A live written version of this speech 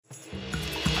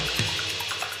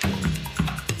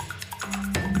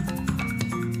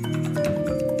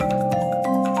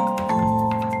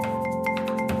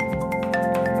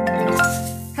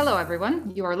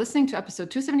You are listening to episode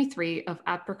 273 of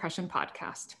At Percussion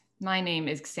Podcast. My name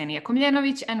is Ksenia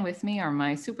Komljanovic, and with me are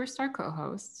my superstar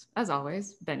co-hosts, as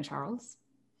always, Ben Charles.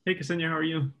 Hey, Ksenia, how are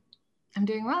you? I'm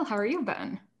doing well. How are you,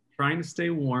 Ben? Trying to stay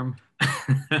warm.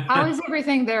 How is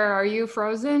everything there? Are you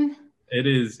frozen? It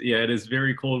is, yeah, it is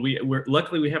very cold. We're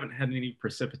luckily we haven't had any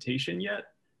precipitation yet,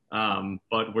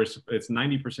 but it's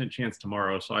 90% chance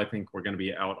tomorrow, so I think we're going to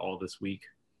be out all this week.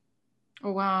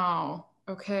 Oh, wow.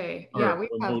 Okay. Or Yeah, we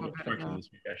have no a bit destruction of a... this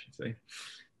week, I should say.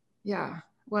 Yeah.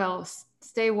 Well,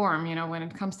 stay warm. You know, when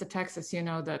it comes to Texas, you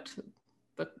know that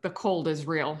the cold is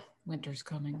real. Winter's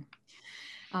coming.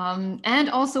 And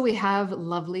also we have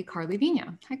lovely Carly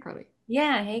Vina. Hi, Carly.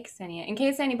 Yeah, hey, Ksenia. In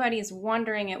case anybody is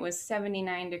wondering, it was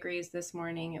 79 degrees this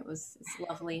morning. It's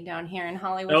lovely down here in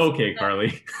Hollywood. Okay,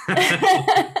 Carly.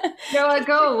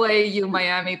 Go away, you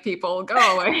Miami people. Go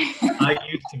away. I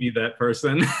used to be that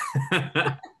person.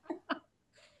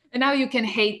 And now you can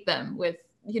hate them with,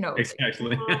 you know.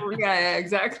 Exactly. Yeah,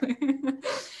 exactly.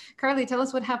 Carly, tell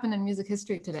us what happened in music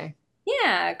history today.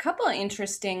 Yeah, a couple of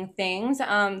interesting things.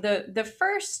 The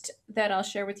first that I'll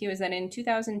share with you is that in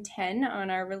 2010, on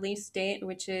our release date,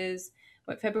 which is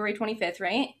February 25th,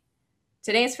 right?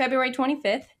 Today is February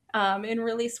 25th. In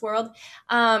release world,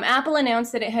 Apple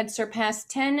announced that it had surpassed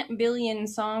 10 billion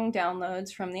song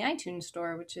downloads from the iTunes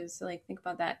store, which is like, think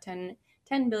about that, 10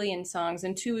 billion songs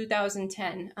in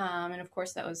 2010. And of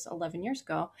course, that was 11 years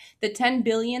ago. The 10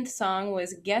 billionth song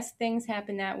was Guess Things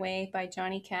Happen That Way by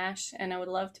Johnny Cash. And I would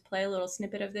love to play a little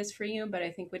snippet of this for you, but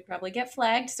I think we'd probably get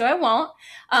flagged, so I won't.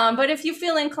 But if you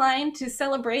feel inclined to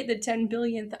celebrate the 10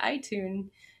 billionth iTunes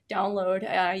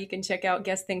download, you can check out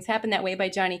Guess Things Happen That Way by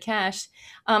Johnny Cash.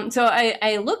 So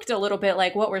I looked a little bit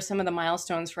like what were some of the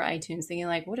milestones for iTunes, thinking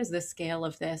like, what is the scale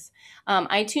of this?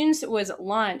 iTunes was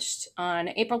launched on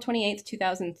April 28th,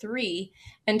 2003.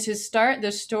 And to start,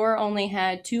 the store only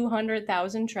had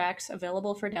 200,000 tracks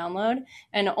available for download,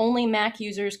 and only Mac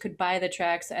users could buy the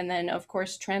tracks and then, of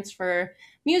course, transfer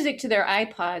music to their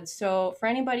iPods. So for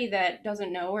anybody that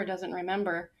doesn't know or doesn't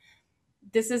remember,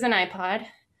 this is an iPod.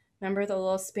 Remember the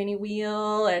little spinny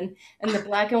wheel and the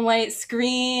black and white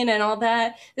screen and all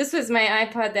that? This was my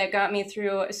iPod that got me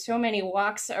through so many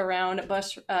walks and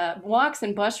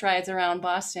bus rides around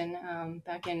Boston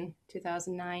back in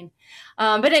 2009.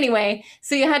 But anyway,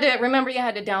 so you had to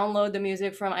download the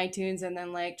music from iTunes and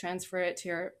then like transfer it to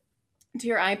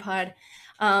your iPod.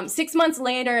 6 months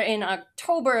later, in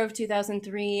October of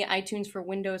 2003, iTunes for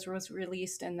Windows was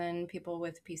released, and then people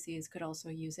with PCs could also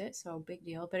use it. So big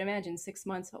deal. But imagine 6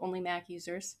 months, only Mac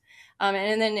users.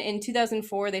 And then in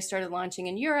 2004, they started launching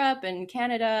in Europe and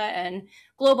Canada, and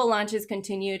global launches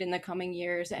continued in the coming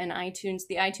years. And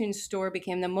the iTunes store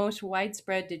became the most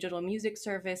widespread digital music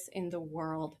service in the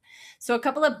world. So a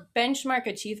couple of benchmark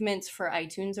achievements for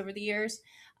iTunes over the years.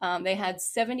 They had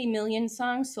 70 million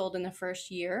songs sold in the first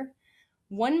year.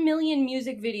 1 million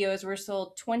music videos were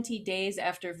sold 20 days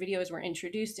after videos were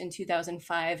introduced in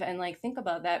 2005. And like, think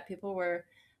about that. People were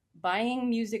buying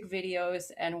music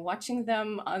videos and watching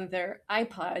them on their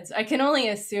iPods. I can only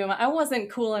assume I wasn't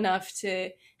cool enough to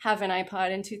have an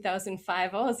iPod in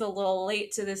 2005. I was a little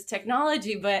late to this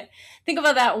technology, but think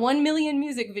about that. 1 million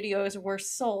music videos were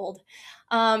sold.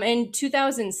 In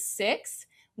 2006,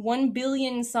 1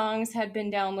 billion songs had been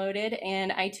downloaded,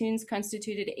 and iTunes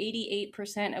constituted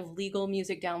 88% of legal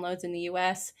music downloads in the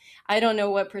US. I don't know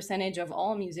what percentage of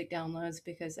all music downloads,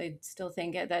 because I still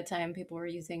think at that time people were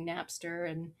using Napster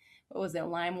and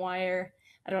LimeWire?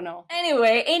 I don't know.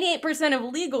 Anyway, 88% of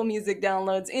legal music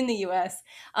downloads in the US.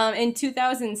 In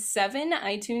 2007,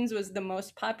 iTunes was the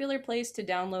most popular place to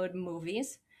download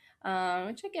movies,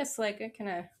 which I guess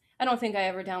I don't think I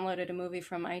ever downloaded a movie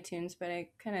from iTunes, but I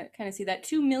kind of see that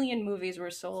 2 million movies were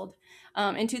sold.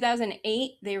 In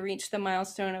 2008, they reached the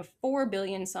milestone of 4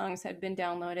 billion songs had been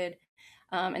downloaded,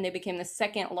 and they became the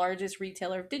second largest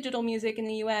retailer of digital music in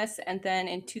the US. And then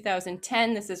in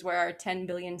 2010, this is where our 10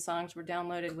 billion songs were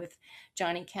downloaded, with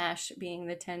Johnny Cash being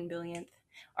the 10 billionth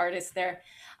artist there.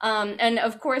 And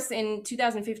of course, in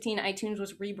 2015, iTunes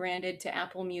was rebranded to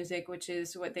Apple Music, which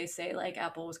is what they say, like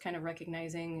Apple was kind of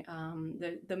recognizing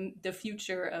the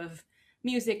future of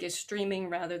music is streaming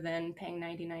rather than paying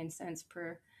 99 cents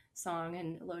per song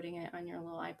and loading it on your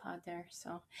little iPod there.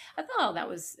 So I thought that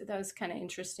was kind of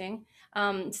interesting.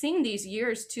 Seeing these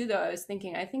years too, though, I was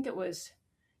thinking, I think it was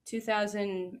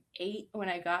 2008 when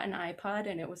I got an iPod,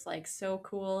 and it was like so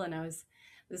cool, and I was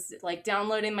like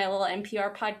downloading my little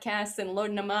NPR podcasts and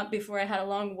loading them up before I had a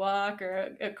long walk or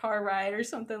a car ride or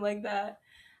something like that.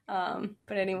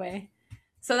 But anyway,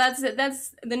 so that's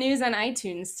the news on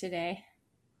iTunes today.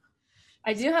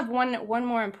 I do have one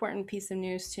more important piece of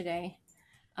news today.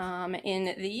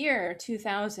 in the year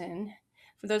 2000.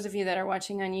 For those of you that are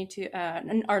watching on YouTube,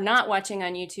 are not watching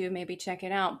on YouTube, maybe check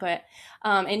it out. But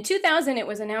in 2000, it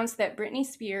was announced that Britney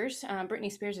Spears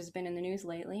has been in the news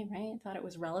lately, right? Thought it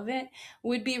was relevant,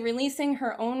 would be releasing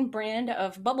her own brand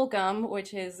of bubblegum,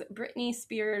 which is Britney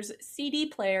Spears CD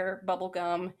player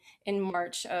bubblegum in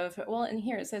March of, well, in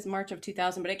here it says March of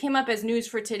 2000, but it came up as news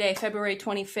for today, February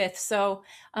 25th. So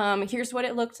here's what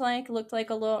it looked like. It looked like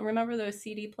a little, remember those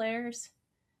CD players?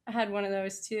 I had one of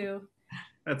those too.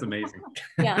 That's amazing.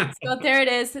 Yeah, so there it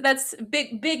is. That's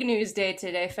big news day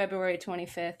today, February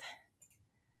 25th.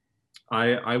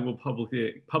 I will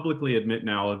publicly admit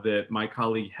now that my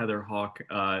colleague Heather Hawk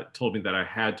told me that I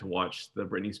had to watch the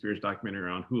Britney Spears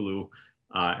documentary on Hulu.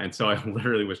 And so I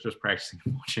literally was just practicing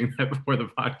watching that before the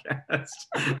podcast.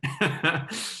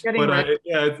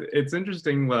 Yeah, it's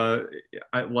interesting.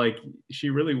 Like she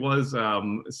really was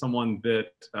someone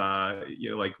that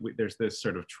there's this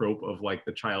sort of trope of like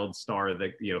the child star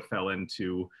that fell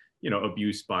into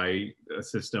abuse by a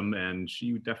system, and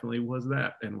she definitely was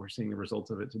that, and we're seeing the results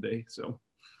of it today. So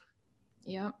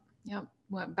yep.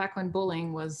 Well, back when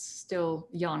bullying was still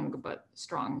young but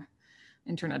strong,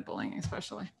 internet bullying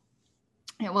especially.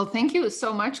 Yeah, well, thank you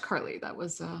so much, Carly. That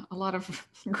was a lot of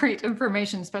great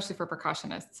information, especially for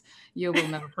percussionists. You will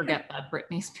never forget that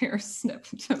Britney Spears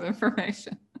snippet of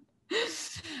information.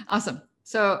 Awesome.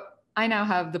 So I now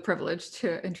have the privilege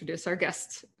to introduce our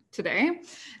guest today,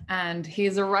 and he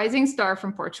is a rising star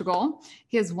from Portugal.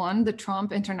 He has won the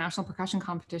Trump International Percussion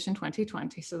Competition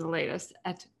 2020, so the latest,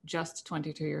 at just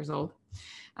 22 years old.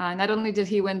 Not only did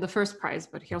he win the first prize,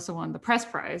 but he also won the press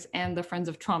prize and the Friends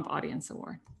of Trump Audience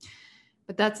Award.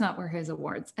 But that's not where his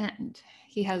awards end.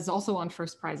 He has also won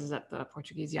first prizes at the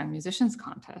Portuguese Young Musicians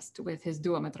Contest with his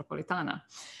Duo Metropolitana,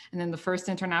 and then the first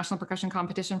international percussion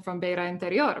competition from Beira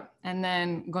Interior, and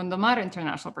then Gondomar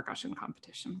International Percussion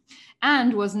Competition,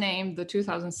 and was named the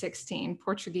 2016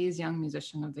 Portuguese Young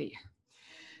Musician of the Year.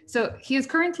 So he is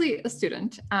currently a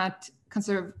student at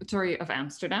Conservatory of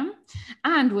Amsterdam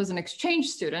and was an exchange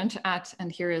student at, and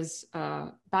here is a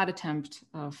bad attempt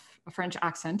of a French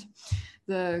accent,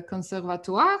 the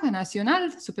Conservatoire National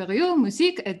Supérieur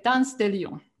Musique et Danse de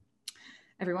Lyon.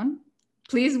 Everyone,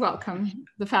 please welcome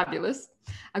the fabulous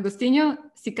Agostinho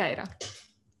Sequeira.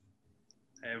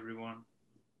 Hi everyone,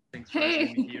 thanks for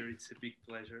having me here. It's a big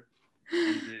pleasure,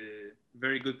 and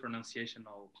very good pronunciation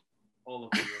of all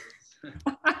of the words.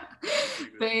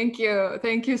 Thank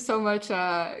you so much.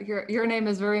 Your name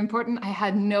is very important. I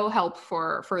had no help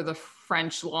for the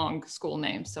French long school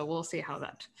name, so we'll see how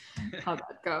that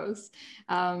goes.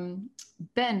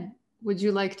 Ben, would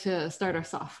you like to start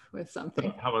us off with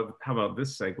something? How about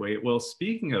this segue? Well,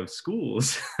 speaking of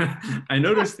schools, I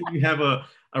noticed that you have a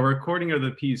recording of the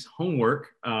piece Homework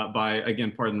by,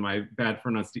 again, pardon my bad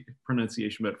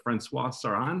pronunciation, but Francois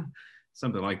Saran,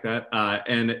 something like that.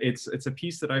 And it's a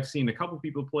piece that I've seen a couple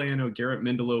people play. I know Garrett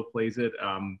Mendelow plays it,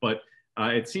 but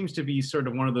it seems to be sort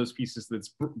of one of those pieces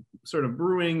that's sort of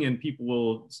brewing, and people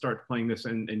will start playing this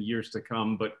in years to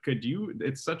come. But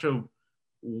it's such a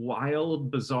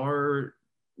wild, bizarre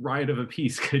ride of a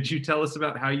piece. Could you tell us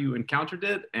about how you encountered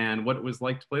it and what it was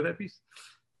like to play that piece?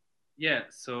 Yeah,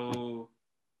 so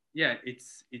yeah, it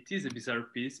is a bizarre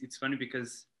piece. It's funny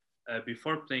because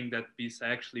before playing that piece, I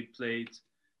actually played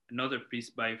another piece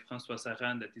by Francois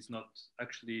Saran that is not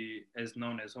actually as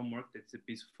known as Homework. That's a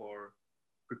piece for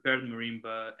prepared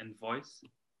marimba and voice.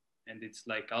 And it's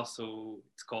like also,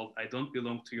 it's called I Don't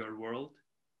Belong to Your World.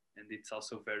 And it's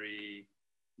also very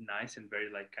nice and very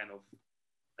like kind of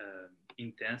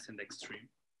intense and extreme.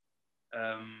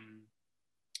 And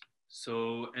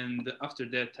after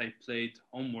that I played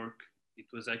Homework. It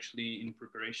was actually in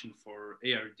preparation for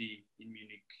ARD in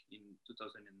Munich in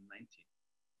 2019.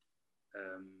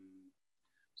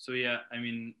 So yeah, I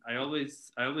mean, I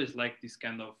always like this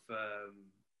kind of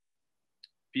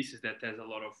pieces that has a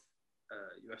lot of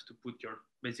you have to put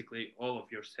basically all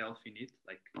of yourself in it.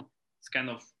 Like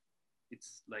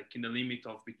it's like in the limit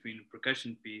of between a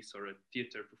percussion piece or a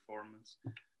theater performance.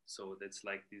 So that's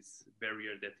like this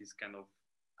barrier that is kind of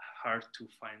hard to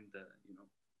find.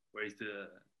 Where is the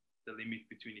limit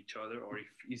between each other, or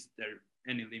is there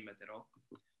any limit at all?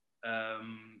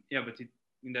 Yeah, but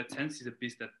in that sense, is a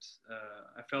piece that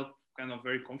I felt kind of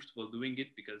very comfortable doing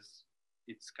it, because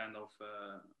it's kind of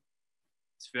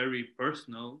it's very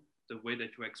personal, the way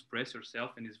that you express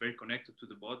yourself, and it's very connected to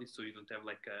the body. So you don't have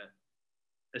like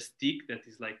a stick that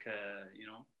is like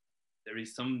there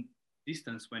is some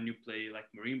distance when you play like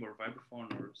marimba or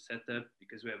vibraphone or setup,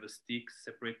 because we have a stick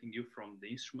separating you from the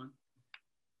instrument.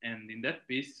 And in that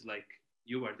piece, it's like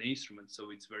you are the instrument,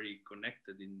 so it's very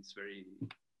connected and it's very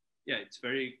yeah, it's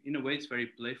very, in a way, it's very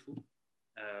playful,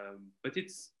 but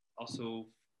it's also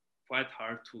quite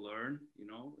hard to learn, you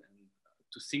know, and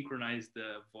to synchronize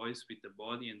the voice with the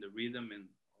body and the rhythm and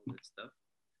all that stuff.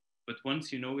 But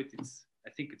once you know it, I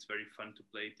think it's very fun to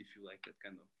play it if you like that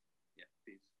kind of, yeah,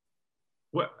 piece.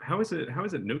 What? How is it? How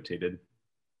is it notated?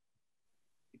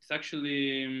 It's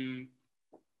actually,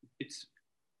 it's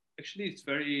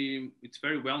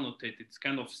very well notated. It's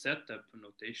kind of setup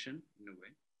notation in a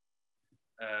way.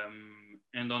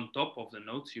 And on top of the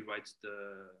notes, he writes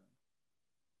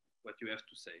what you have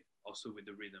to say, also with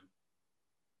the rhythm.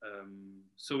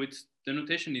 So the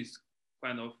notation is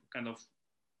kind of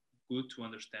good to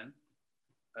understand.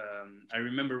 I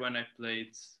remember when I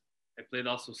played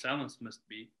also Silence Must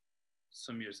Be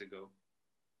some years ago,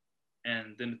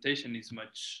 and the notation is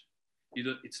much.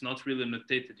 It's not really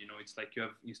notated, you know. It's like you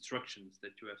have instructions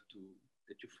that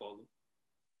you follow,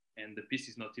 and the piece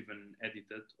is not even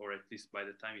edited, or at least by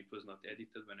the time it was not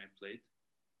edited when I played.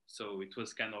 So it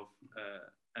was kind of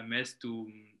a mess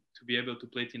to be able to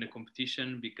play it in a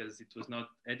competition because it was not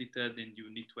edited, and you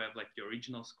need to have like the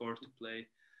original score to play.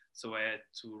 So I had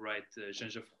to write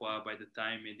Jean-Geoffroy by the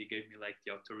time, and he gave me like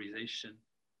the authorization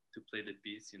to play the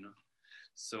piece, you know.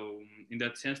 So in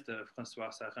that sense, the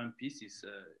François Sarin piece is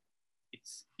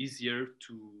it's easier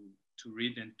to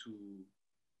read and to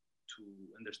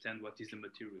understand what is the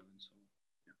material and so on.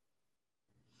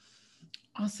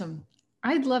 Yeah. Awesome.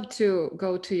 I'd love to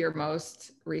go to your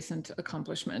most recent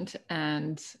accomplishment.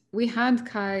 And we had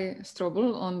Kai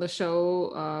Strobel on the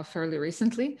show fairly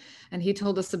recently, and he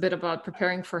told us a bit about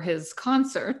preparing for his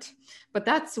concert. But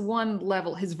that's one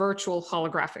level, his virtual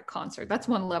holographic concert. That's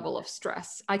one level of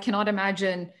stress. I cannot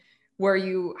imagine where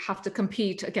you have to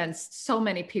compete against so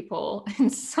many people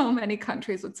in so many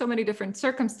countries with so many different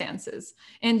circumstances,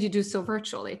 and you do so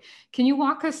virtually. Can you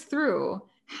walk us through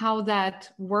how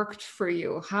that worked for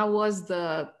you? How were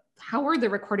the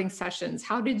recording sessions?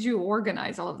 How did you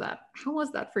organize all of that? How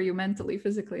was that for you mentally,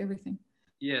 physically, everything?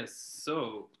 Yes,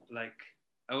 so like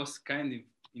I was kind of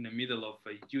in the middle of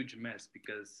a huge mess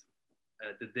because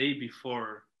the day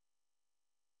before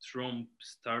Trump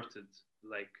started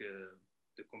like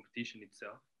the competition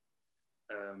itself,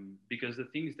 because the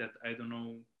thing is that I don't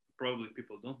know, probably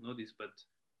people don't know this, but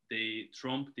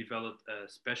Trump developed a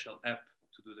special app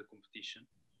to do the competition.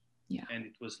 Yeah. And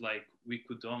it was like we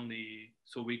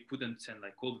couldn't send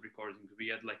like old recordings. We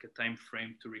had like a time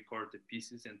frame to record the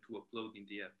pieces and to upload in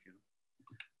the app, you know.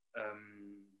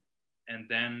 And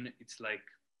then it's like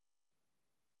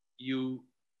you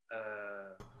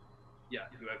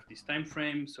have this time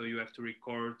frame, so you have to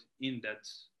record in that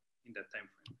time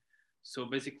frame. So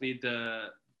basically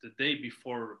the day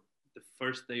before the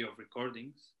first day of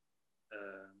recordings,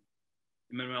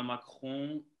 Emmanuel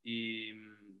Macron he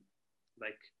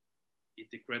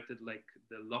decreted like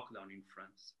the lockdown in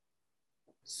France.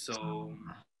 So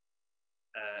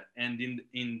and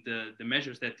in the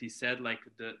measures that he said, like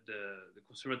the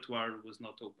conservatoire was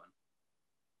not open.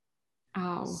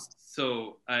 Oh.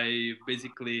 So I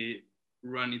basically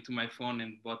ran into my phone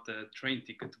and bought a train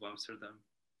ticket to Amsterdam.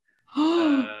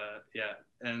 Yeah,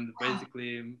 and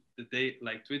basically the day,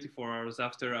 like 24 hours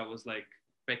after, I was like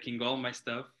packing all my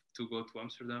stuff to go to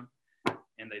Amsterdam,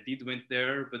 and I went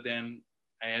there, but then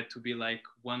I had to be like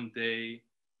 1 day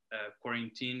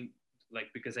quarantine,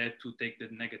 like because I had to take the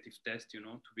negative test, you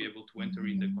know, to be able to enter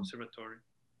in the conservatory.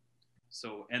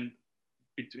 So, and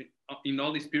in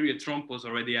all this period, Trump was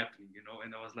already happening, you know,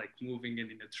 and I was like moving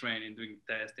and in a train and doing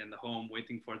tests and home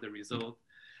waiting for the result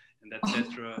and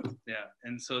etc. Yeah,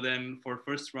 and so then for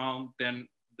first round, then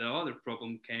the other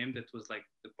problem came, that was like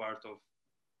the part of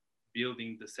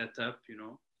building the setup, you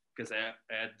know, because I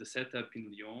had the setup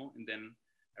in Lyon, and then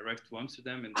I arrived to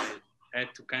Amsterdam, and I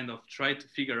had to kind of try to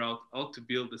figure out how to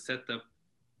build the setup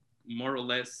more or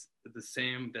less the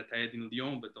same that I had in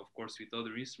Lyon, but of course with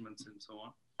other instruments and so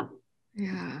on.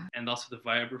 Yeah. And also the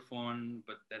vibraphone,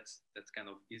 but that's kind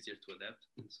of easier to adapt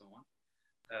and so on.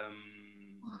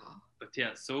 But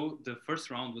yeah, so the first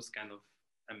round was kind of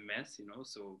a mess, you know.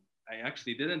 So I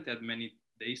actually didn't have many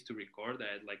days to record.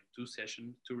 I had like two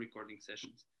recording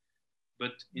sessions.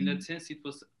 But in that sense, it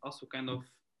was also kind of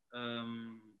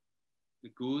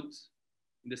good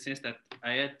in the sense that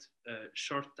I had a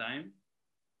short time.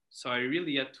 So I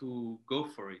really had to go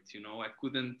for it, you know. I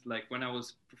couldn't, like when I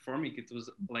was performing, it was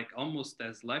like almost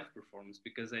as live performance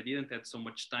because I didn't have so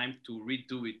much time to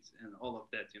redo it and all of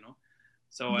that, you know.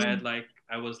 So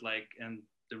I was like, and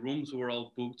the rooms were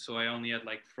all booked. So I only had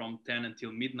like from 10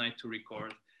 until midnight to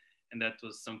record. And that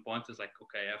was some point, it's like,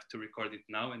 okay, I have to record it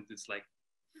now. And it's like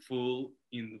full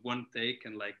in one take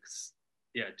and like,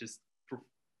 yeah, just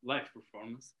live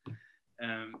performance.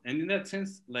 And in that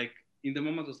sense, like in the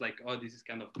moment, I was like, oh, this is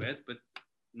kind of bad. But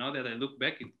now that I look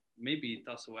back, maybe it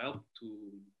also helped to,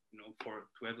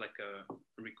 to have like a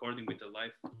recording with a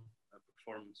live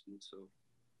performance. So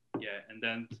yeah, and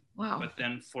then Wow. But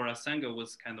then for Asanga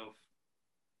was kind of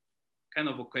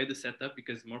okay, the setup,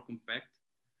 because it's more compact.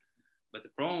 But the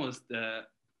problem was the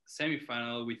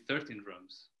semifinal with 13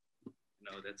 drums.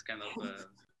 That's kind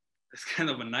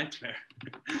of a nightmare.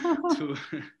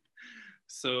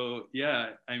 So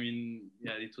yeah, I mean,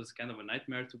 yeah, it was kind of a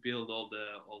nightmare to build all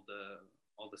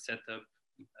the setup.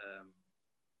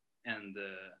 And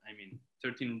I mean,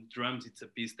 13 drums, it's a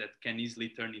piece that can easily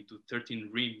turn into 13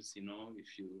 rims,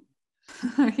 if you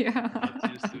Yeah.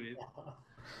 not used to it.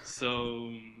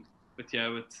 So,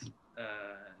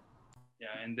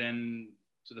 and then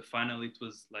to the final, it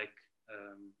was like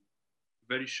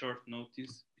very short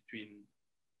notice between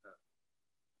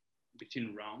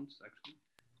rounds, actually.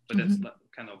 But that's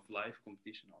kind of live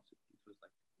competition also. It was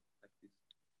like this.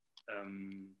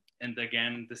 And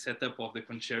again, the setup of the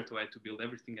concerto, I had to build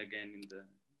everything again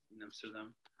in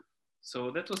Amsterdam.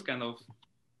 So that was kind of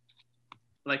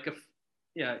like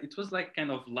it was like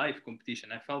kind of live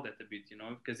competition. I felt that a bit,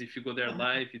 because if you go there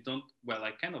live,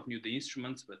 I kind of knew the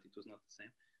instruments, but it was not the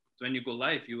same. But when you go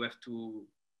live, you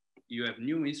have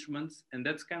new instruments, and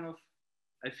that's kind of,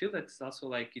 I feel that's also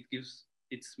like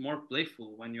it's more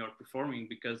playful when you're performing,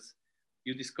 because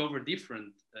you discover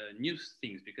different new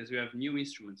things, because you have new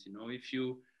instruments. If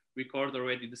you record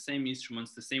already the same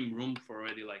instruments, the same room for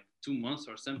already like 2 months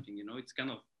or something, it's kind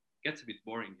of gets a bit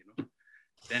boring.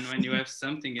 Then when you have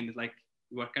something and like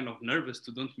you are kind of nervous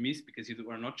to don't miss because you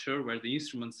are not sure where the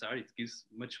instruments are, it gives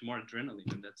much more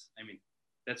adrenaline. And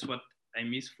that's what I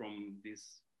miss from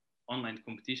this online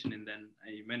competition. And then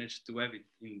I managed to have it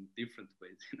in different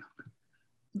ways.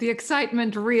 The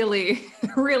excitement really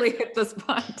hit the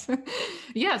spot.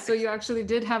 Yeah, so you actually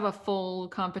did have a full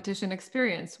competition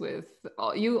experience with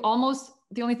you. Almost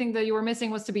the only thing that you were missing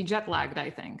was to be jet lagged, I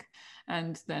think,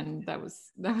 and then that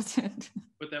was it.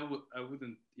 But I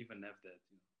wouldn't even have that.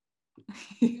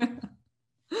 Yeah.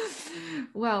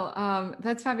 Well,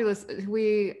 that's fabulous.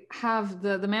 We have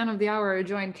the man of the hour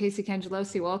joined, Casey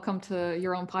Cangelosi. Welcome to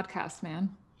your own podcast, man.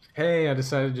 Hey, I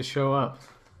decided to show up.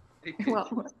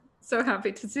 Well, so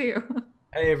happy to see you.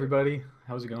 Hey, everybody.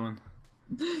 How's it going?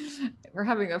 We're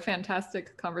having a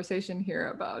fantastic conversation here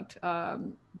about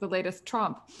the latest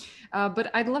Trump.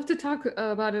 But I'd love to talk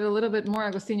about it a little bit more,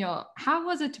 Agostinho. How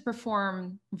was it to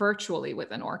perform virtually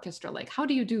with an orchestra? Like, how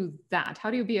do you do that? How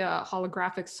do you be a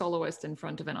holographic soloist in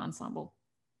front of an ensemble?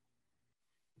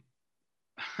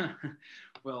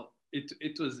 Well,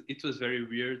 it was very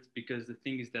weird, because the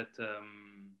thing is that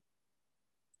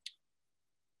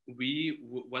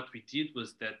what we did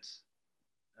was that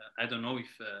I don't know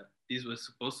if this was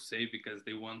supposed to say, because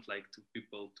they want like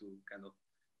people to kind of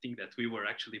think that we were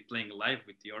actually playing live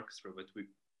with the orchestra, but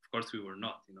of course we were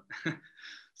not,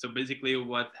 So basically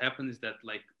what happened is that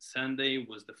like Sunday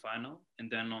was the final, and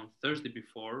then on Thursday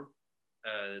before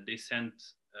they sent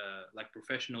like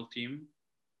professional team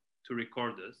to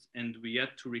record us, and we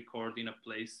had to record in a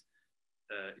place.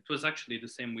 It was actually the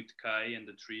same with Kai and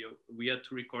the trio. We had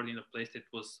to record in a place that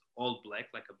was all black,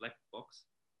 like a black box.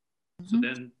 So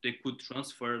then they could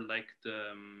transfer like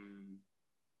the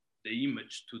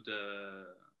image to the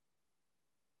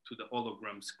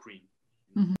hologram screen.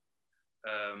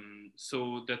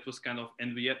 So that was kind of,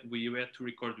 and we had to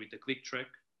record with a click track,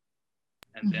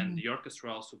 and then the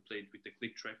orchestra also played with the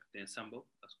click track, the ensemble,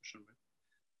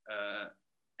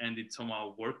 and it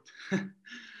somehow worked.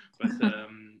 But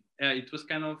it was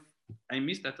kind of, I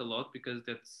miss that a lot, because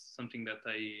that's something that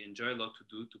I enjoy a lot to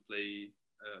do, to play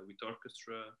with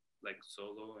orchestra, like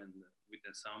solo and with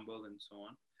ensemble and so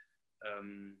on.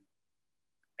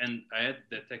 And I had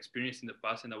that experience in the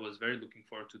past, and I was very looking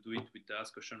forward to do it with the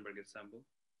Asko Schoenberg ensemble.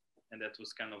 And that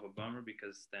was kind of a bummer,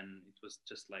 because then it was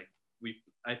just like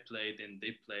I played and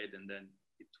they played, and then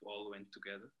it all went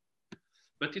together.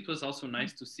 But it was also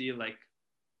nice to see, like,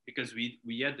 because we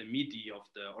had the MIDI of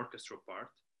the orchestra part,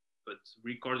 but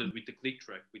recorded with the click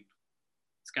track.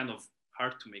 It's kind of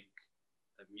hard to make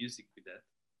music with that.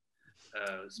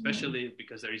 Especially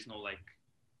because there is no like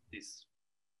this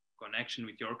connection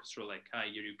with the orchestra, like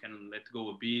here you can let go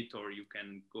a bit, or you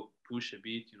can go push a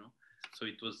bit, so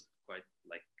it was quite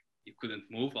like you couldn't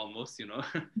move almost, but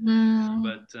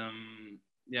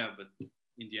but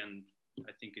in the end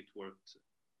I think it worked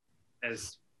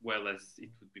as well as it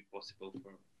would be possible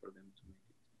for them to make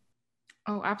it.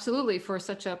 Oh, absolutely. For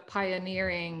such a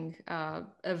pioneering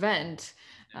event,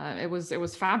 it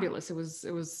was fabulous. It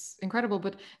was incredible.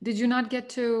 But did you not get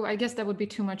to, I guess that would be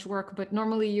too much work, but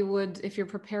normally you would, if you're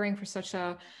preparing for such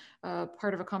a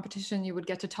part of a competition, you would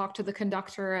get to talk to the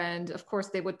conductor, and of course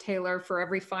they would tailor for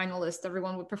every finalist.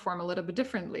 Everyone would perform a little bit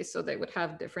differently, so they would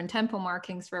have different tempo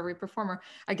markings for every performer.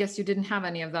 I guess you didn't have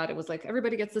any of that. It was like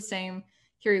everybody gets the same,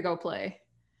 here you go, play.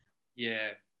 Yeah,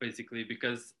 basically,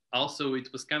 because also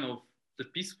it was kind of, the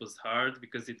piece was hard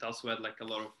because it also had like a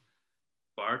lot of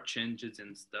bar changes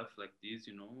and stuff like this,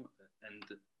 you know, and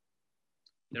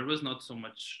there was not so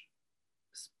much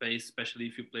space, especially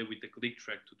if you play with the click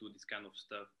track, to do this kind of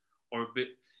stuff. Or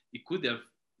it could have,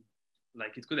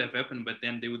 like, it could have happened, but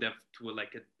then they would have to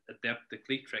like adapt the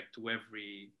click track to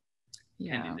every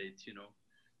candidate, you know,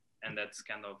 and that's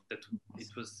kind of that. It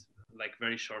was like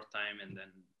very short time, and then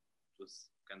it was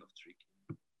kind of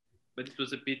tricky. But it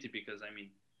was a pity because I mean,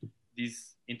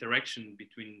 this interaction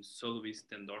between soloist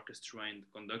and orchestra and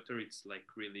conductor, it's like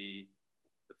really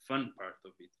the fun part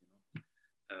of it, you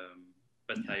know.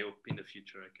 But I hope in the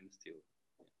future I can still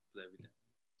play with them.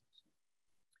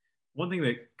 One thing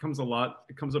that comes up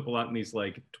a lot in these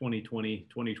like 2020,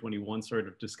 2021 sort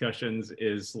of discussions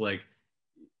is like,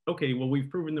 okay, well, we've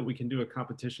proven that we can do a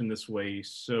competition this way.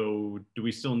 So do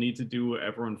we still need to do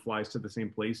everyone flies to the same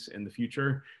place in the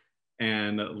future?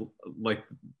 And like,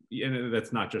 and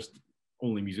that's not just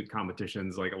only music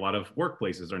competitions. Like a lot of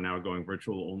workplaces are now going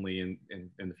virtual only in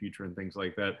the future and things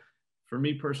like that. For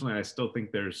me personally, I still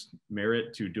think there's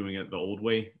merit to doing it the old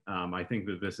way. I think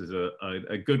that this is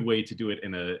a good way to do it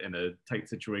in a tight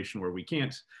situation where we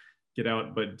can't get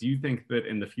out. But do you think that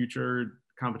in the future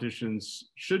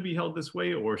competitions should be held this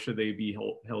way, or should they be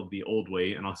held the old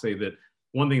way? And I'll say that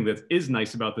one thing that is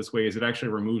nice about this way is it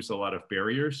actually removes a lot of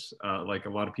barriers. Like a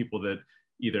lot of people that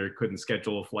either couldn't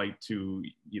schedule a flight to,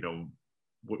 you know,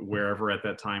 wherever at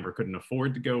that time, or couldn't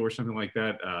afford to go or something like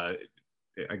that.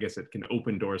 I guess it can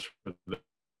open doors for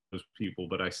those people,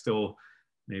 but I still,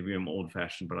 maybe I'm old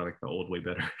fashioned, but I like the old way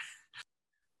better.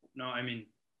 No, I mean,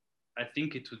 I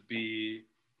think it would be,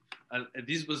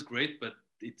 this was great, but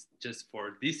it's just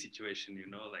for this situation,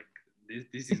 you know, like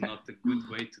this is not a good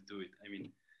way to do it. I mean,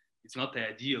 it's not the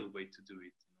ideal way to do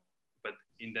it, you know? But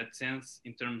in that sense,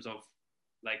 in terms of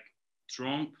like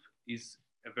Trump is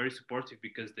very supportive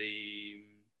because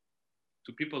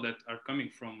to people that are coming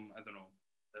from, I don't know,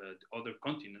 other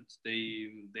continents,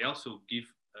 they also give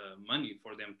money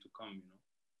for them to come, you know.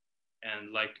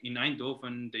 And like in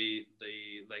Eindhoven, they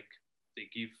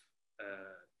give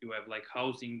you have like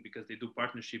housing because they do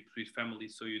partnerships with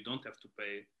families, so you don't have to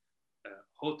pay a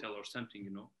hotel or something,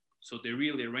 you know. So they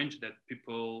really arrange that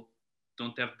people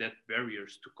don't have that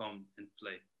barriers to come and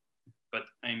play. But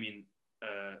I mean,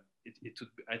 it would,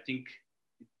 I think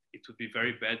it would be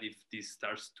very bad if this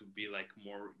starts to be like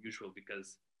more usual,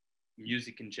 because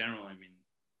music in general, I mean,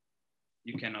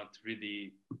 you cannot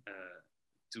really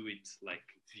do it like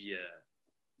via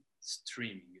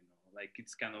streaming, you know. Like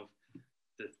it's kind of,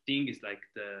 the thing is like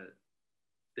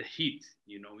the heat,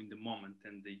 you know, in the moment,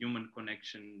 and the human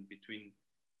connection between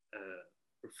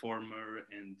performer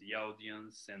and the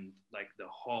audience, and like the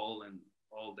hall and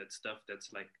all that stuff,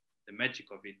 that's like the magic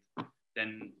of it.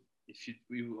 Then if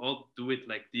we all do it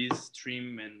like this,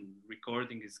 stream and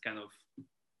recording, is kind of,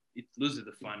 it loses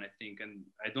the fun, I think. And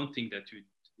I don't think that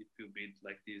it will be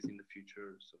like this in the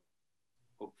future, so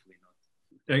hopefully not.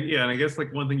 Yeah, and I guess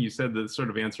like one thing you said that sort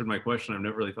of answered my question, I've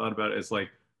never really thought about it, is like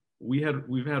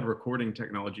we've had recording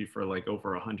technology for like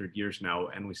over 100 years now,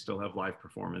 and we still have live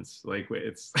performance. Like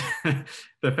it's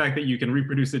the fact that you can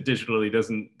reproduce it digitally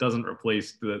doesn't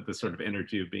replace the sort of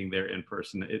energy of being there in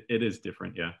person. It is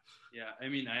different, yeah. Yeah, I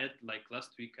mean, I had like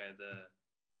last week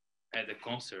I had a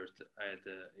concert, I had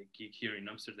a gig here in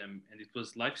Amsterdam, and it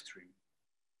was live stream,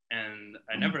 and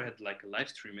I never had like a live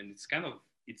stream, and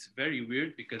it's very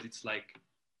weird because it's like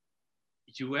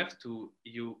you have to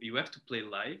play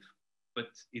live, but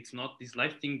it's not this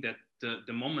live thing that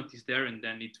the moment is there and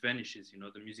then it vanishes, you know,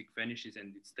 the music vanishes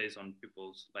and it stays on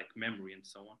people's like memory and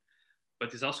so on.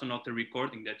 But it's also not a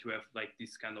recording that you have like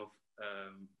this kind of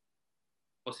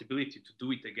possibility to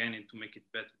do it again and to make it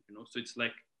better, you know. So it's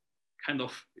like kind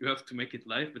of, you have to make it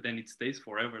live, but then it stays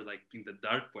forever like in the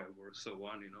dark web or so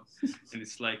on, you know. And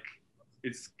it's like,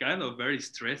 it's kind of very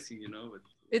stressing, you know. But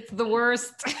it's the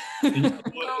worst.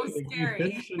 So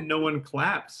scary. No one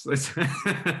claps.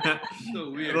 so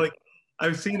weird. Like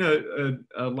I've seen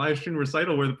a live stream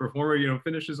recital where the performer, you know,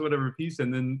 finishes whatever piece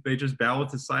and then they just bow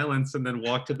to silence and then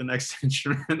walk to the next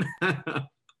instrument.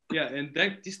 Yeah, and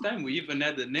this time we even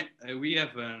had we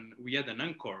had an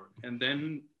encore, and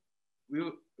then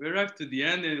we arrived to the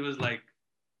end and it was like,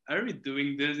 are we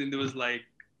doing this? And it was like,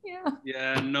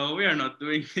 yeah, no, we are not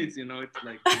doing this, you know. It's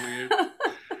like weird.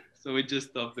 So we just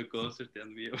stopped the concert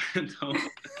and we went home.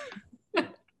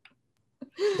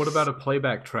 What about a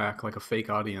playback track, like a fake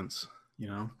audience, you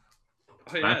know?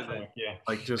 Oh yeah, Yeah.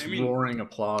 Like just I mean- roaring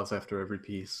applause after every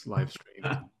piece live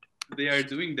streamed. they are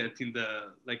doing that in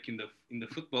the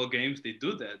football games. They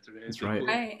do that. Right? That's They right. Put,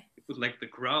 Right. they put like the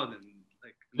crowd and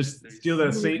like Just there's steal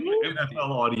that same same empty.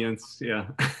 NFL audience. Yeah.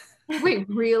 Wait,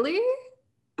 really?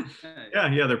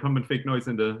 Yeah, they're pumping fake noise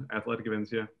into athletic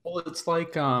events. Yeah. Well, it's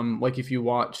like if you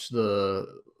watch the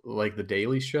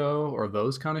Daily Show or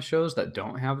those kind of shows that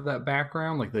don't have that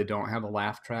background, like they don't have a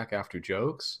laugh track after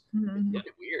jokes. Mhm. It's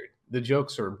really weird. The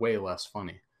jokes are way less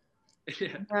funny.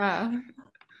 Yeah. Yeah.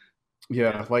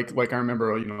 Yeah, like I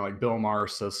remember, like Bill Maher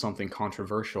says something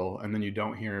controversial, and then you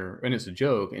don't hear, and it's a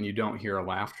joke, and you don't hear a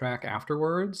laugh track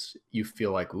afterwards. You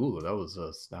feel like, ooh,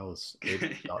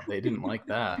 they didn't like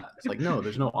that. It's like, no,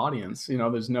 there's no audience.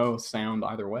 There's no sound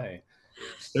either way.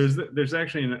 There's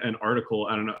actually an article.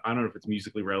 I don't know if it's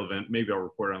musically relevant. Maybe I'll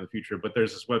report it on the future. But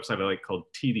there's this website I like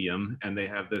called Tedium, and they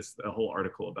have a whole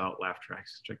article about laugh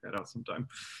tracks. Check that out sometime.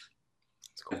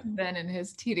 It's cool. Ben and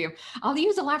his tedium. I'll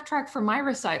use a laugh track for my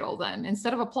recital then.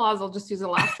 Instead of applause, I'll just use a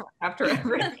laugh track after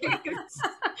every piece.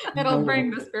 It'll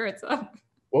bring the spirits up.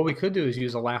 What we could do is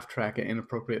use a laugh track at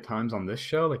inappropriate times on this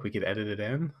show. Like we could edit it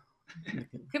in.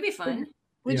 Could be fun.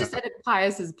 We Yeah. just edit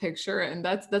Pius's picture, and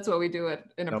that's what we do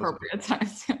at inappropriate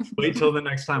times. Wait till the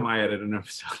next time I edit an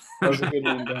episode. That was a good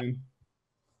one, Ben.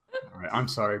 All right, I'm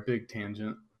sorry, big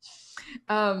tangent.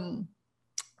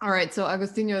 All right, so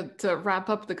Agostinho, to wrap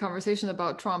up the conversation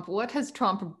about Trump, what has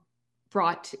Trump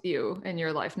brought you in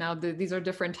your life? Now, these are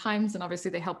different times, and obviously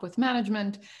they help with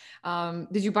management.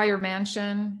 Did you buy your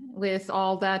mansion with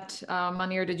all that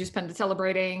money, or did you spend it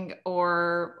celebrating,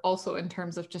 or also in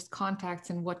terms of just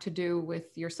contacts and what to do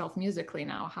with yourself musically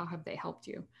now? How have they helped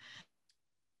you?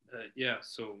 Yeah,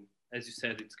 so as you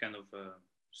said, it's kind of a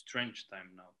strange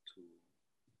time now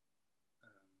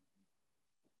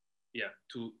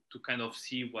to kind of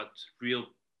see what real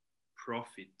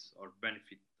profit or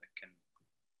benefit I can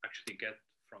actually get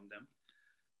from them.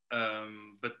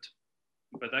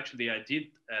 But actually, I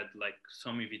did add like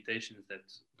some invitations that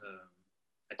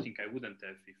I think I wouldn't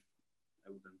have if I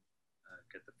wouldn't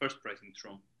get the first prize in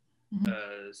Trump,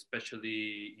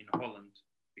 especially in Holland,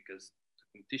 because the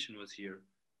competition was here,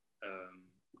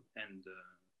 and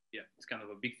it's kind of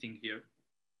a big thing here.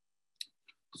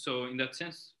 So in that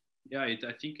sense, I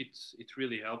think it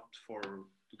really helped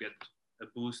to get a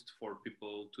boost for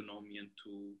people to know me and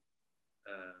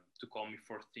to call me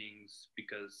for things,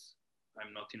 because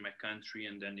I'm not in my country,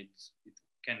 and then it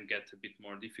can get a bit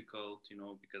more difficult,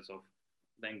 because of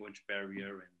language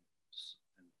barrier and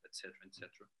etc.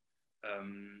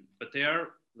 But they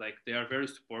are very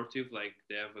supportive. Like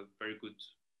they have a very good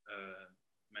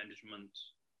management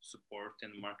support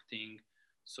and marketing.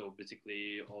 So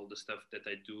basically, all the stuff that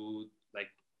I do,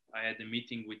 like I had a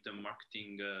meeting with the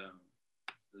marketing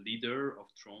leader of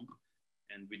Trump,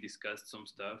 and we discussed some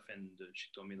stuff, and she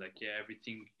told me like, yeah,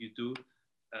 everything you do,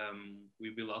 we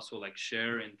will also like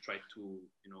share and try to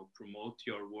promote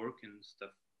your work and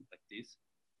stuff like this,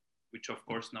 which of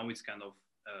course now is kind of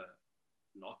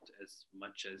not as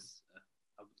much as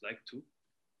I would like to,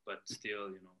 but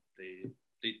still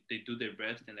they do their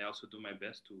best, and I also do my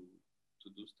best to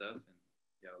do stuff. And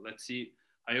let's see.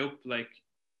 I hope like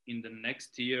in the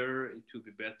next year it will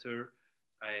be better.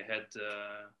 I had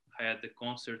the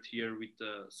concert here with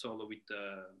the solo with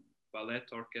the ballet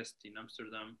orchestra in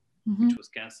Amsterdam, which was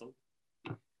cancelled,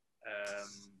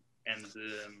 and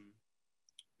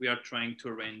we are trying to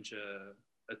arrange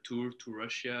a tour to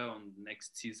Russia on the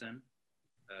next season.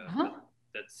 But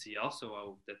let's see also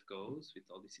how that goes with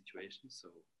all the situations. So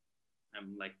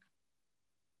I'm like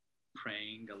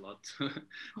praying a lot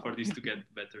for this to get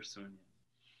better soon.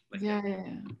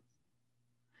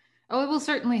 Oh, it will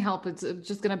certainly help. It's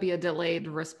just going to be a delayed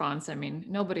response. I mean,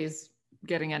 nobody's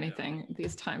getting anything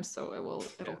these times, so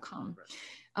it'll come. Right.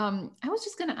 I was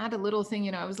just going to add a little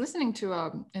thing. I was listening to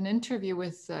an interview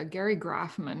with Gary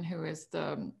Grafman, who is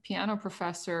the piano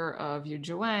professor of Yu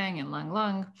Zhuang and Lang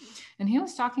Lang, and he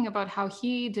was talking about how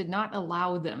he did not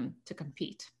allow them to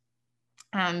compete.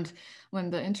 And when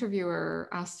the interviewer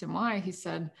asked him why, he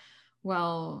said,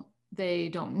 well, they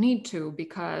don't need to,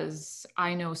 because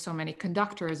I know so many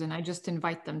conductors and I just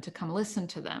invite them to come listen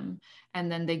to them,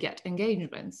 and then they get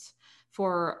engagements.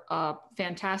 For a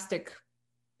fantastic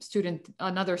student,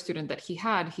 another student that he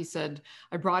had, he said,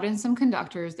 I brought in some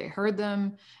conductors, they heard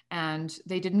them, and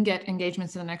they didn't get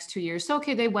engagements in the next 2 years. So,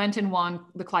 okay, they went and won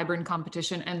the Clyburn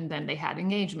competition, and then they had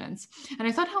engagements. And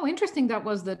I thought how interesting that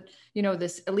was, that,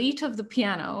 this elite of the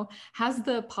piano has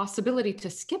the possibility to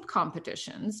skip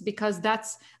competitions, because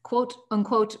that's, quote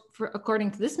unquote,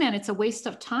 according to this man, it's a waste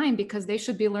of time, because they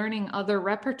should be learning other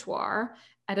repertoire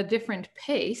at a different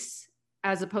pace,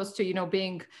 as opposed to, you know,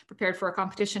 being prepared for a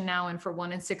competition now and for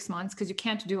one in 6 months, because you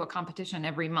can't do a competition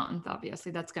every month.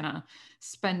 Obviously, that's going to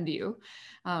spend you.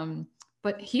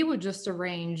 But he would just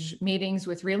arrange meetings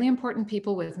with really important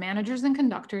people, with managers and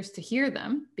conductors, to hear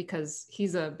them, because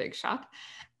he's a big shot.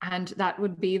 And that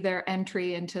would be their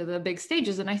entry into the big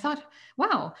stages. And I thought,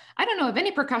 wow, I don't know of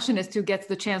any percussionist who gets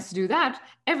the chance to do that.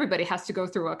 Everybody has to go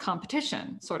through a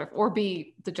competition, sort of, or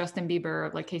be the Justin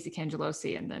Bieber, like Casey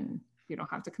Cangelosi, and then you don't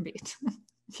have to compete.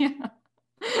 Yeah.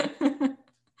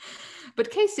 But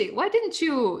Casey, why did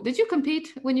you compete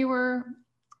when you were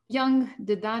young?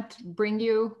 Did that bring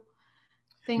you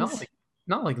things?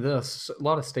 Not like this. A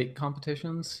lot of state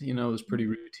competitions, you know, it was pretty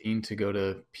routine to go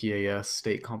to PAS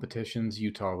state competitions.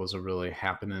 Utah was a really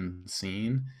happening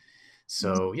scene.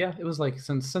 So yeah, it was like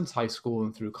since high school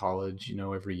and through college, you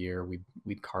know, every year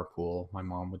we'd carpool. My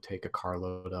mom would take a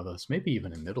carload of us, maybe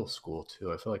even in middle school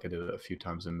too. I feel like I did it a few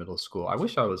times in middle school. I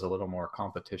wish I was a little more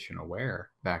competition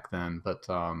aware back then, but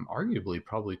arguably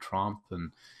probably Trump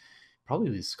and probably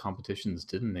these competitions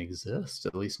didn't exist,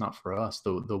 at least not for us.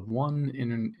 The one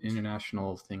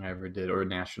international thing I ever did, or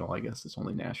national, I guess it's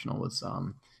only national, was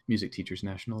Music Teachers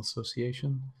National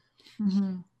Association.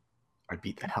 Mm-hmm. I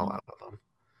beat the hell out of them.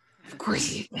 Of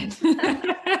course you did.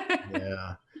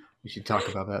 Yeah, we should talk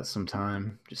about that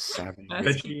sometime. Just savage.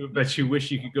 Bet you wish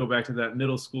you could go back to that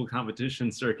middle school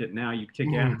competition circuit now. You'd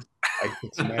kick ass. I'd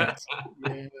kick some ass.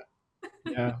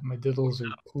 Yeah, my diddles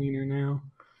are cleaner now.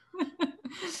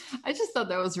 I just thought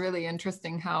that was really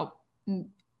interesting how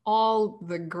all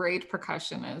the great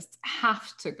percussionists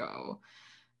have to go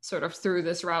sort of through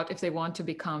this route if they want to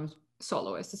become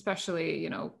soloists, especially, you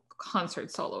know,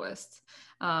 concert soloists,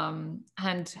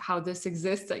 and how this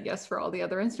exists, I guess, for all the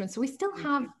other instruments. So we still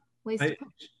have ways to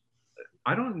push.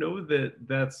 I don't know that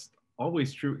that's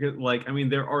always true. Like, I mean,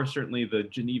 there are certainly the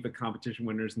Geneva competition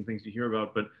winners and things you hear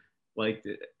about, but like,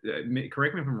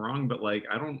 correct me if I'm wrong, but like,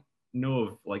 I don't know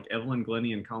of like Evelyn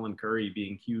Glennie and Colin Curry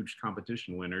being huge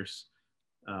competition winners.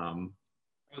 I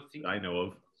know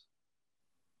of.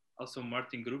 Also,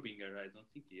 Martin Grubinger, I don't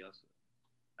think he also.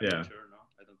 I'm not sure, no.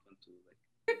 I don't want to like.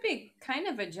 Could be kind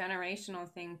of a generational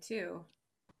thing too.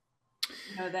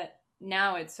 You know, that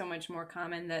now it's so much more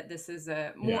common that this is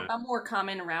a more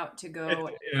common route to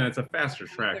go. It's a faster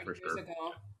track for sure.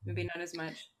 Ago, maybe not as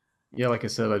much. Yeah, like I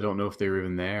said, I don't know if they were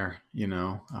even there, you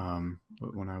know,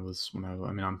 when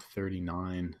I'm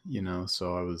 39, you know,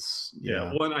 so I was,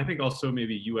 Well, and I think also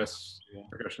maybe U.S.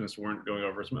 percussionists weren't going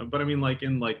over, but I mean, like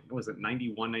in what was it,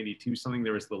 91, 92, something,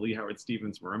 there was the Lee Howard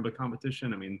Stevens marimba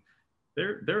competition. I mean,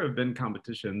 there have been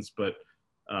competitions, but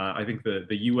I think the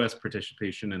U.S.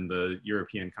 participation in the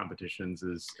European competitions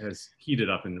has heated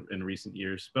up in recent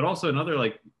years. But also another,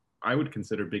 like, I would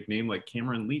consider big name, like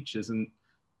Cameron Leach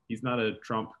he's not a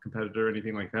Trump competitor or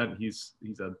anything like that. He's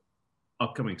a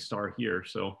upcoming star here.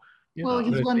 So well,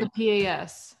 he's won the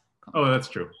PAS. Oh, that's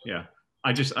true. Yeah.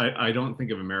 I don't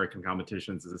think of American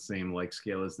competitions as the same like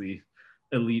scale as the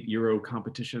elite Euro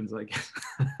competitions, I guess.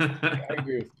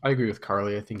 I agree with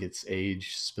Carly. I think it's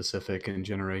age specific and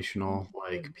generational.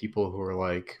 Like people who are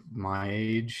like my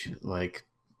age, like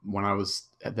when I was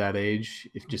at that age,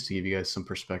 if just to give you guys some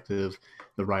perspective,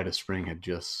 The Rite of Spring had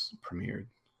just premiered.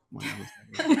 When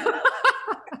I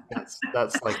was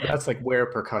that's like where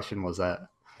percussion was at.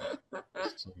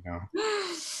 So, you know.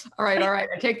 All right. I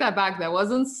take that back. That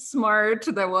wasn't smart.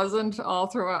 That wasn't all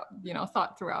throughout, you know,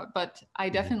 thought throughout. But I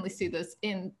definitely see this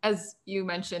in, as you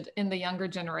mentioned, in the younger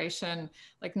generation,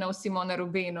 like no Simone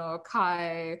Rubino,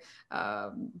 Kai,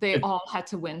 they all had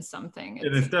to win something.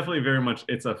 It's definitely very much,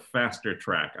 it's a faster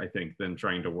track, I think, than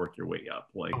trying to work your way up.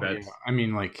 Like that's. Yeah. I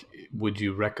mean, like, would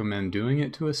you recommend doing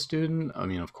it to a student? I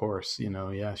mean, of course, you know,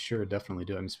 yeah, sure, definitely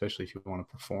do it, and especially if you want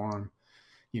to perform.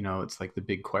 You know, it's like the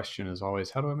big question is always,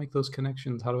 how do I make those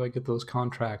connections? How do I get those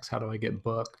contracts? How do I get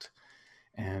booked?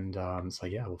 And it's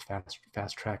like, yeah, well,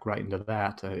 fast track right into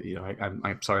that. You know,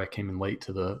 I'm sorry I came in late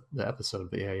to the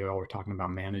episode, but yeah, y'all were talking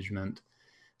about management.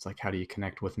 It's like, how do you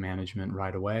connect with management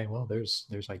right away? Well, there's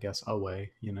I guess a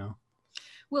way, you know.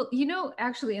 Well, you know,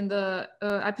 actually in the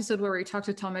episode where we talked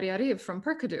to Tom Ariariv from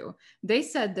Percadoo, they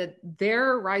said that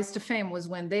their rise to fame was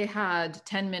when they had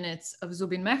 10 minutes of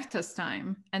Zubin Mehta's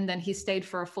time, and then he stayed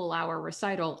for a full hour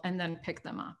recital and then picked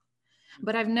them up.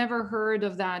 But I've never heard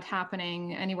of that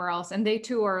happening anywhere else. And they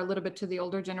too are a little bit to the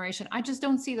older generation. I just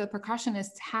don't see that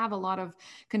percussionists have a lot of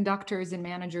conductors and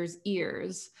managers'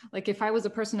 ears. Like if I was a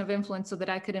person of influence so that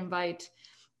I could invite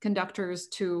conductors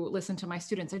to listen to my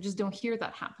students. I just don't hear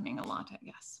that happening a lot, I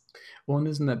guess. Well, and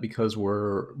isn't that because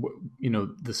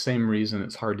the same reason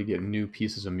it's hard to get new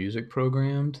pieces of music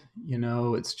programmed,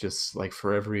 it's just like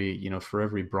for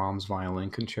every Brahms violin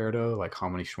concerto, like how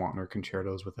many Schwantner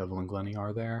concertos with Evelyn Glennie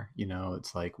are there?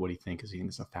 It's like, what do you think? Is he think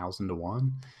it's 1,000 to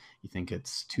 1? You think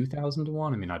it's 2,000 to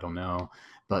 1? I mean, I don't know,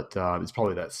 but it's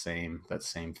probably that same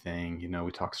thing.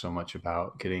 We talk so much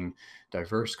about getting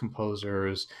diverse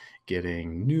composers,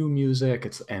 getting new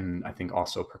music. And I think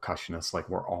also percussionists, like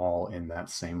we're all in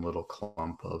that same little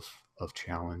clump of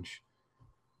challenge.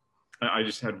 I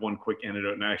just had one quick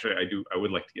anecdote, and actually I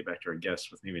would like to get back to our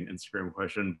guest with maybe an Instagram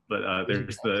question, but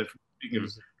there's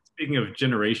speaking of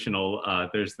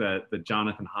generational, there's the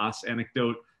Jonathan Haas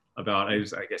anecdote about, I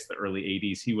guess the early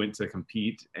 80s. He went to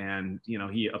compete, and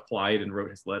he applied and wrote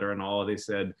his letter and all. They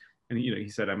said, and he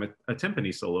said, I'm a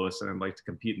timpani soloist and I'd like to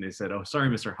compete. And they said, oh, sorry,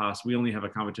 Mr. Haas, we only have a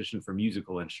competition for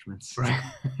musical instruments. Right.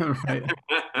 Right.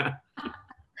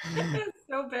 That's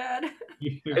so bad. I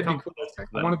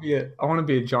want to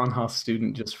be a John Haas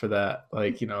student just for that.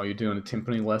 Like, you're doing a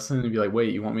timpani lesson and be like,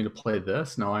 wait, you want me to play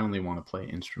this? No, I only want to play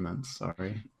instruments.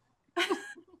 Sorry.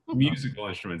 Musical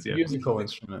instruments, yeah. Musical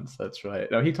instruments, that's right.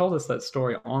 Now, he told us that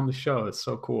story on the show. It's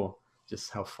so cool,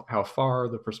 just how far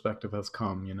the perspective has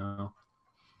come,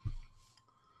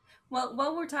 Well,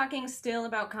 while we're talking still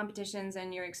about competitions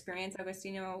and your experience,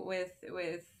 Agostinho, with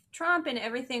Trump and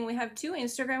everything, we have 2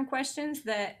 Instagram questions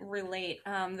that relate.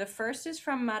 The first is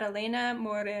from Maralena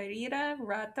Moreira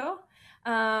Rato,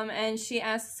 and she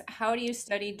asks, how do you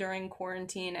study during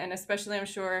quarantine? And especially, I'm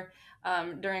sure,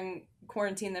 during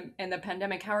quarantine and the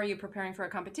pandemic, how are you preparing for a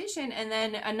competition? And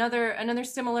then another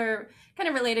similar kind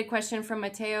of related question from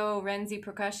Matteo Renzi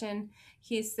Percussion.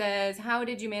 He says, how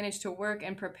did you manage to work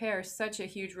and prepare such a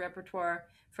huge repertoire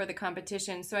for the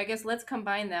competition? So I guess let's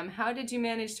combine them. How did you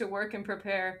manage to work and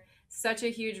prepare such a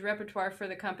huge repertoire for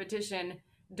the competition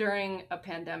during a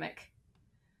pandemic?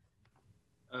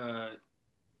 I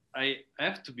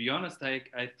have to be honest, I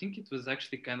think it was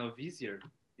actually kind of easier,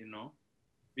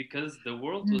 because the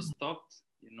world was stopped.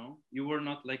 You were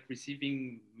not like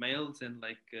receiving mails and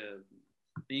like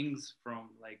things from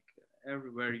like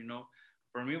everywhere.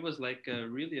 For me it was like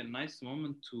really a nice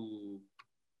moment to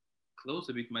close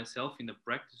a bit myself in the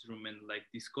practice room and like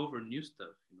discover new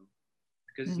stuff,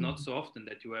 because it's not so often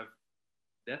that you have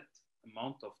that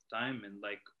amount of time. And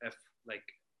like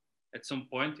at some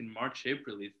point in March,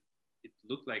 April, it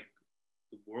looked like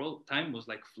the world time was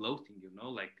like floating,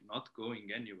 like not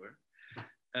going anywhere.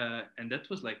 And that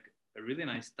was like a really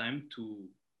nice time to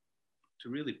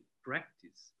really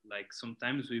practice. Like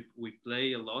sometimes we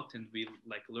play a lot and we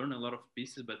like learn a lot of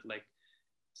pieces, but like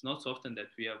it's not so often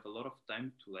that we have a lot of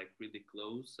time to like really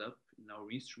close up in our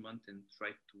instrument and try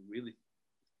to really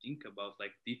think about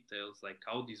like details, like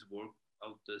how does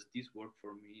this work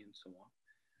for me, and so on.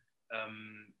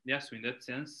 So in that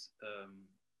sense,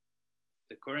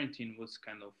 the quarantine was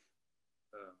kind of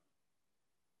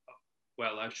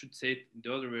I should say it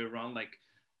the other way around, like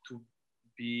to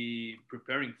be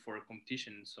preparing for a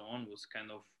competition and so on was kind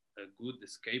of a good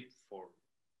escape for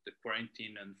the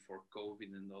quarantine and for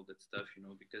COVID and all that stuff,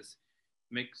 because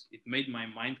it made my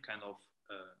mind kind of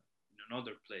in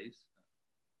another place.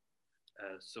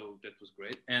 So that was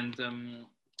great. And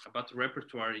about the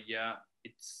repertoire,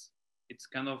 it's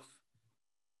kind of,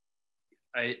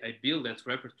 I build that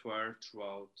repertoire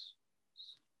throughout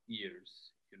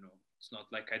years. It's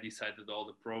not like I decided all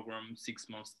the program 6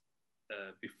 months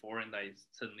before and I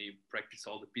suddenly practice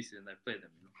all the pieces and I play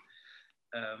them.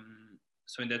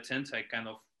 So in that sense, I kind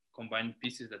of combine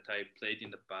pieces that I played in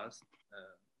the past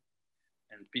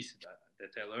and pieces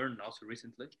that I learned also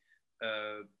recently.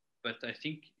 But I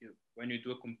think when you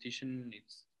do a competition,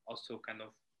 it's also kind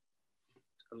of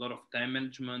a lot of time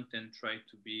management and try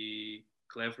to be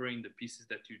clever in the pieces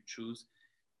that you choose,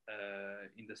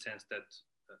 in the sense that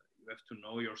you have to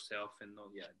know yourself and know,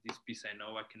 this piece I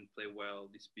know I can play well,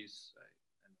 this piece I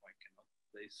know I cannot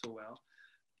play so well.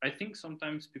 I think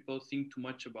sometimes people think too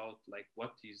much about like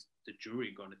what is the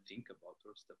jury going to think about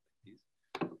or stuff like this.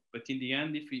 But in the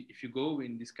end, if you go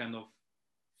in this kind of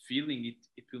feeling,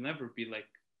 it will never be like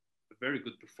a very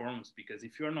good performance, because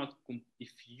if you are not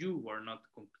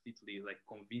completely like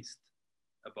convinced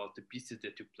about the pieces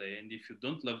that you play, and if you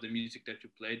don't love the music that you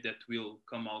play, that will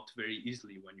come out very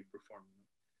easily when you perform.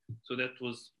 So that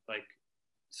was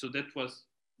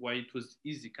why it was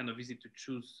kind of easy to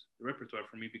choose the repertoire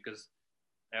for me, because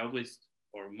I always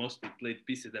or mostly played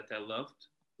pieces that I loved,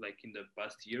 like in the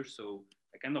past year. So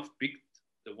I kind of picked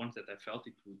the ones that I felt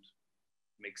it would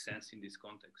make sense in this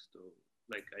context. So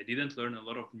like I didn't learn a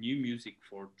lot of new music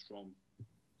for drum,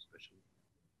 especially.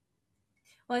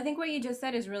 Well, I think what you just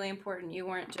said is really important. You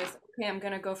weren't just, okay, I'm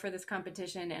going to go for this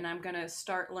competition and I'm going to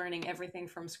start learning everything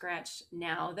from scratch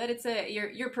now. That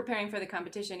you're preparing for the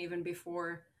competition even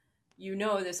before you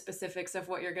know the specifics of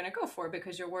what you're going to go for,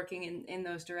 because you're working in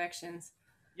those directions.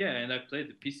 Yeah, and I played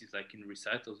the pieces like in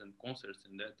recitals and concerts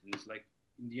and that, and it's like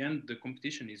in the end the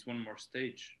competition is one more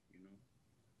stage.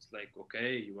 It's like,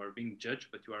 okay, you are being judged,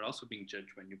 but you are also being judged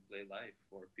when you play live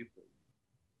for people.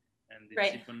 And it's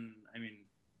Right. even, I mean,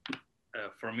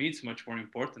 for me, it's much more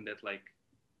important that like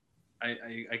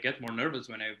I get more nervous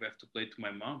when I have to play to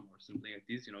my mom or something like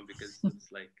this, because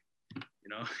it's like,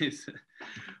 it's,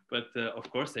 but of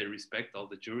course I respect all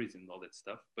the juries and all that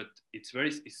stuff, but it's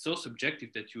so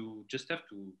subjective that you just have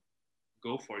to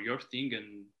go for your thing,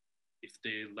 and if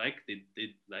they like, they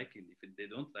like it. If they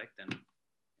don't like, then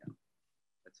yeah,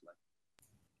 that's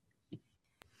like.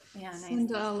 Yeah, nice.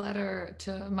 Send a letter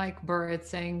to Mike Burritt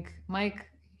saying, Mike,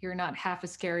 you're not half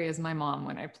as scary as my mom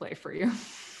when I play for you.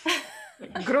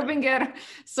 Grubinger,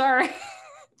 sorry,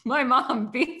 my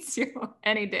mom beats you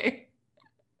any day.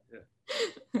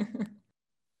 Yeah.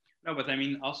 No, but I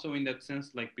mean, also in that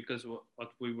sense, like, because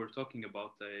what we were talking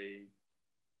about,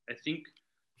 I think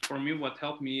for me, what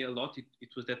helped me a lot,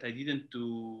 it was that I didn't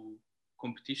do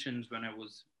competitions when I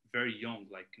was very young,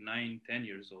 like 9, 10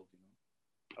 years old.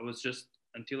 I was just,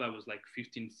 until I was like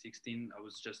 15, 16, I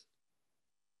was just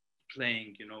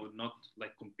playing, not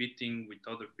like competing with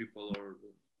other people or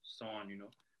so on.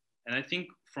 And I think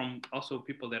from also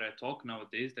people that I talk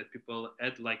nowadays, that people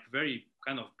had like very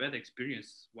kind of bad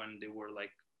experience when they were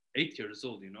like 8 years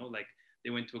old, like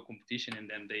they went to a competition and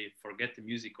then they forget the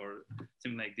music or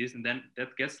something like this, and then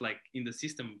that gets like in the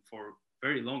system for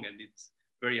very long, and it's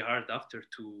very hard after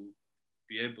to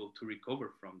be able to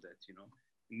recover from that.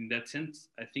 In that sense,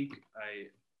 I think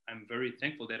I'm very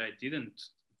thankful that I didn't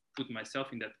put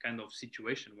myself in that kind of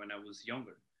situation when I was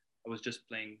younger. I was just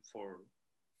playing for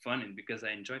fun and because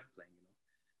I enjoyed playing.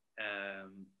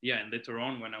 Yeah, and later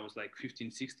on when I was like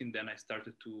 15, 16, then I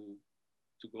started to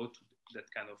go to that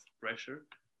kind of pressure.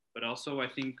 But also I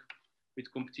think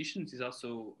with competitions is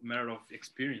also a matter of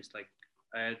experience. Like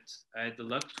I had the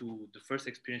luck to, the first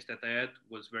experience that I had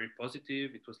was very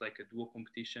positive. It was like a duo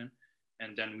competition,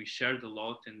 and then we shared a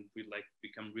lot and we like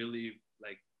become really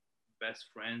like best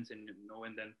friends, and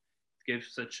and then it gave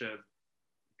such a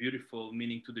beautiful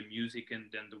meaning to the music and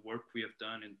then the work we have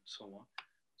done and so on.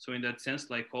 So in that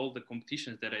sense, like all the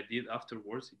competitions that I did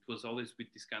afterwards, it was always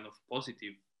with this kind of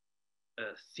positive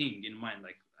thing in mind.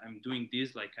 Like I'm doing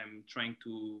this, like I'm trying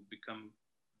to become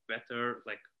better,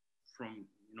 like from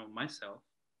myself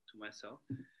to myself.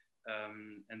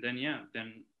 And then yeah,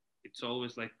 then it's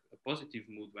always like a positive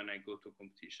mood when I go to a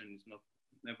competition. It's not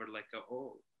never like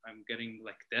oh, I'm getting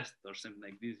like tested or something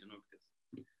like this,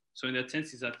 because so in that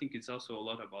sense I think it's also a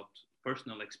lot about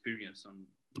personal experience on.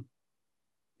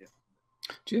 Yeah.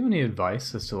 Do you have any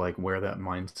advice as to like where that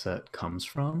mindset comes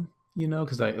from?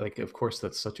 Because I like, of course,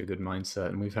 that's such a good mindset,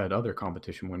 and we've had other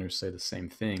competition winners say the same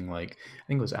thing. Like, I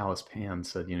think it was Alice Pan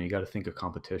said, you got to think of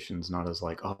competitions not as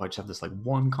like, oh, I just have this like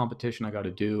one competition I got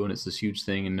to do, and it's this huge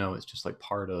thing, and no, it's just like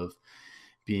part of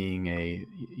being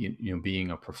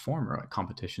being a performer. Like,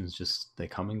 competitions just, they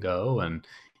come and go, and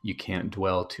you can't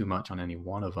dwell too much on any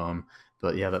one of them.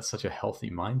 But yeah, that's such a healthy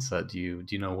mindset. Do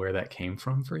you know where that came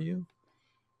from for you?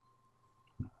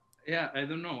 Yeah, I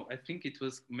don't know. I think it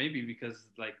was maybe because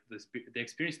like the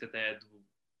experience that I had,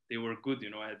 they were good.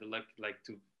 I had the luck like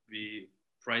to be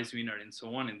prize winner and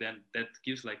so on, and then that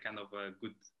gives like kind of a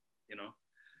good,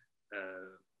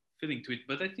 feeling to it.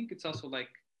 But I think it's also like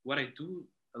what I do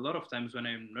a lot of times when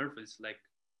I'm nervous. Like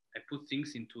I put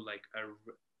things into like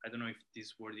I don't know if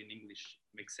this word in English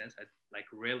makes sense. I like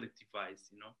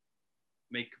relativize.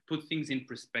 Put things in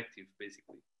perspective,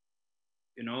 basically.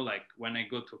 Like when I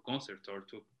go to a concert or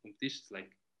to a competition, like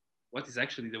what is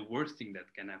actually the worst thing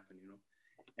that can happen,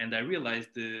 and I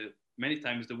realized many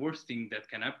times the worst thing that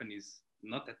can happen is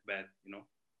not that bad.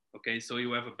 Okay, so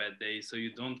you have a bad day, so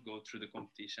you don't go through the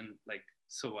competition, like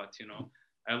so what.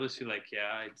 I always feel like,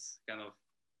 yeah, it's kind of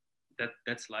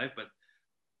that's life. But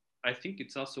I think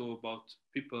it's also about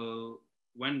people,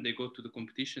 when they go to the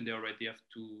competition, they already have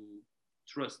to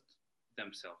trust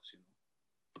themselves,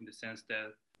 in the sense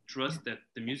that trust that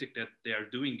the music that they are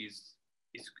doing is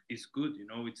good.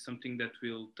 It's something that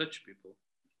will touch people.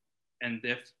 And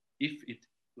if it,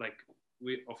 like,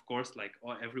 we of course, like,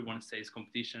 oh, everyone says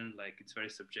competition, like it's very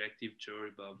subjective,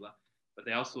 jury, blah blah, but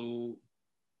they also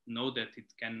know that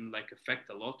it can like affect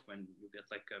a lot when you get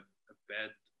like a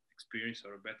bad experience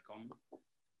or a bad comment.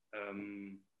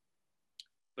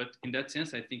 But in that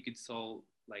sense, I think it's all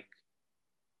like,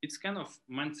 it's kind of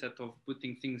mindset of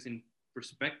putting things in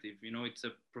perspective, you know, it's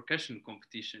a percussion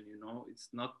competition, you know, it's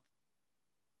not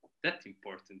that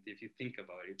important if you think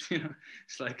about it. You know,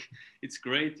 it's like, it's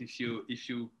great if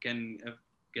you can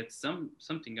get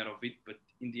something out of it, but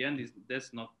in the end is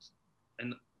that's not.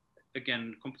 And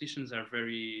again, competitions are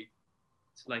very,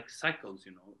 it's like cycles,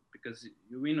 you know, because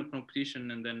you win a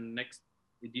competition and then next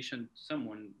edition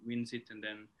someone wins it, and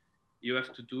then you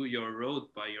have to do your road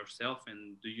by yourself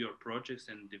and do your projects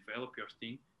and develop your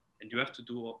thing, and you have to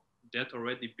do that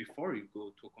already before you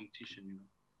go to a competition, you know.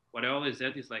 What I always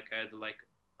said is like, I had like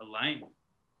a line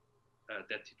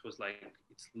that it was like,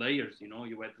 it's layers, you know.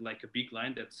 You had like a big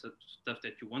line that's stuff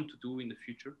that you want to do in the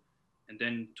future, and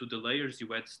then to the layers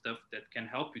you add stuff that can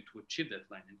help you to achieve that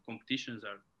line. And competitions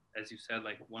are, as you said,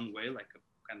 like one way, like a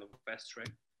kind of fast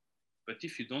track. But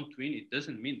if you don't win, it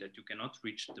doesn't mean that you cannot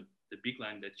reach the big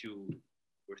line that you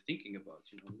were thinking about,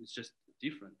 you know. It's just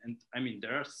different. And I mean,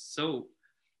 there are so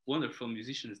wonderful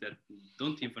musicians that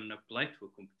don't even apply to a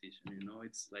competition, you know.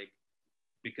 It's like,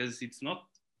 because it's not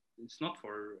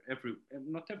for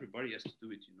not everybody has to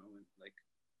do it, you know. And like,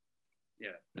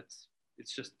 yeah,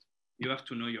 it's just, you have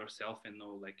to know yourself and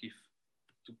know like if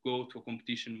to go to a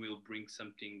competition will bring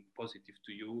something positive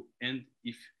to you, and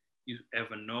if you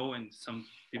ever know and some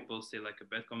people say like a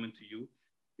bad comment to you,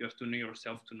 you have to know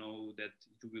yourself to know that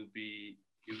you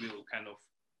will kind of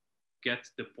get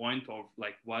the point of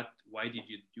like, why did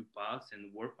you pass,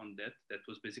 and work on that. That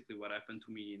was basically what happened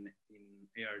to me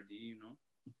in ARD, you know.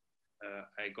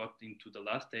 I got into the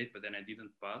last 8, but then I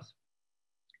didn't pass,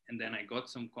 and then I got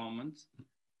some comments,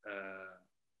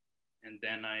 and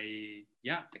then I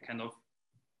kind of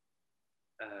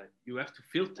you have to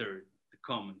filter the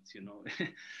comments, you know.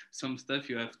 Some stuff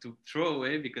you have to throw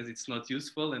away because it's not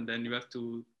useful, and then you have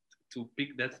to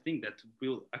pick that thing that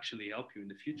will actually help you in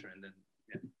the future, and then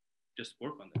just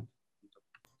work on that.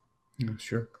 Yeah,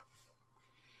 sure.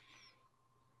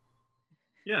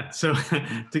 Yeah, so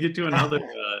to get to another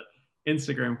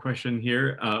Instagram question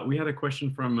here, we had a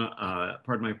question from,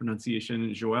 pardon my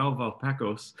pronunciation, Joel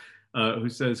Valpacos, who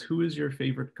says, who is your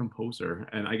favorite composer?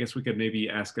 And I guess we could maybe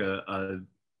ask a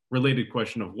related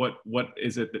question of what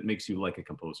is it that makes you like a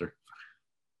composer?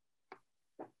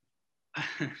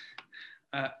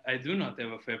 I do not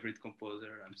have a favorite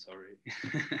composer. I'm sorry.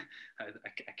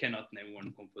 I cannot name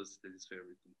one composer that is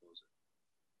favorite composer.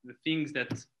 The things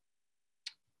that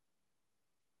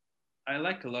I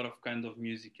like a lot of kind of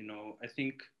music, you know. I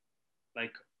think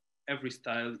like every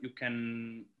style you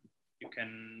can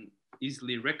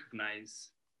easily recognize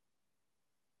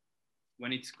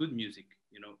when it's good music,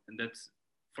 you know. And that's,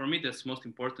 for me, that's most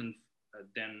important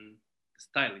than the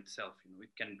style itself, you know.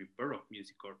 It can be baroque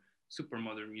music or super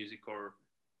modern music or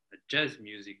jazz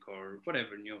music or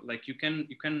whatever, you know. Like you can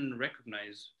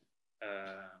recognize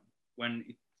when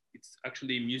it's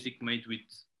actually music made with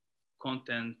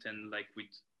content and like with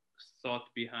thought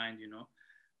behind, you know.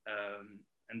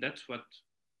 And that's what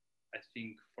I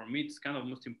think, for me, it's kind of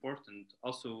most important.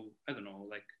 Also, I don't know,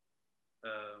 like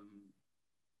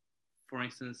for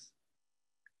instance,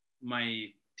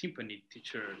 my timpani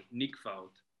teacher Nick Wout,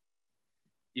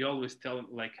 he always tell,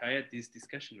 like, I had this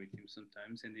discussion with him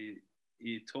sometimes, and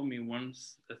he told me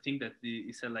once a thing that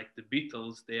he said, like, the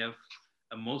Beatles, they have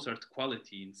a Mozart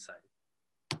quality inside,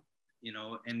 you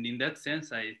know. And in that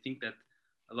sense, I think that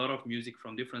a lot of music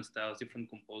from different styles, different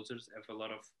composers have a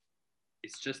lot of,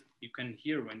 it's just, you can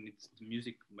hear when it's the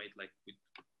music made like with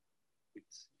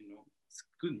you know, it's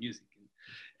good music.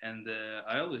 And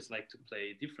I always like to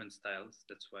play different styles.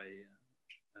 That's why,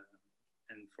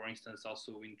 and for instance,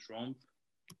 also in trompe,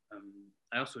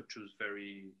 I also choose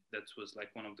that was like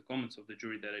one of the comments of the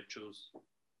jury, that I chose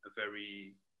a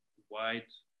very wide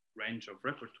range of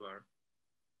repertoire,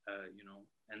 you know.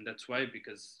 And that's why,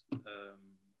 because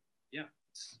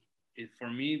for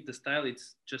me, the style,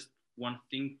 it's just one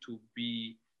thing to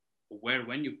be aware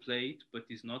when you play it, but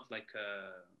it's not like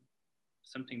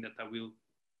something that I will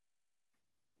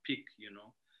pick, you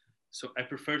know. So I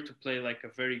prefer to play like a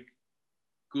very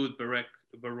good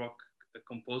baroque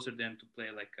composer than to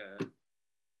play like a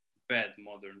bad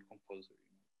modern composer,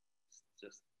 you know. It's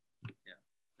just, yeah,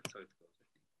 that's how it goes, I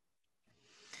think.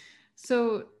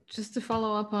 So just to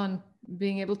follow up on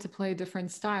being able to play different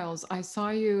styles, I saw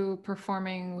you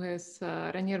performing with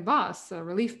Renier Bass, a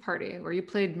relief party, where you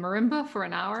played marimba for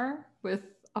an hour with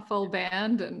a full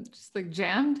band and just like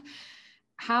jammed.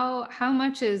 How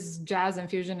much is jazz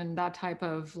infusion and that type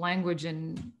of language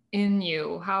in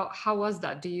you? How was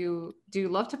that? Do you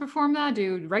love to perform that? Do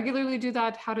you regularly do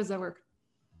that? How does that work?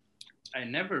 I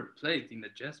never played in a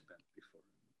jazz band before.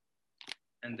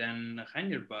 And then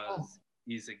Rainer Bass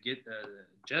is a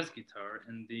jazz guitar,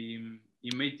 and he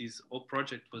made this whole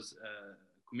project was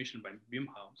commissioned by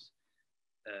Bimhaus,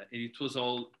 and it was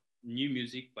all new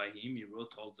music by him. He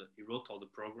wrote all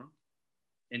the program,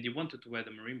 and he wanted to add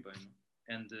a marimba. You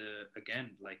know? And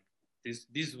again, like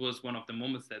this was one of the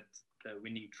moments that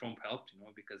winning Trump helped, you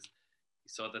know, because he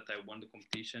saw that I won the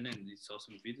competition and he saw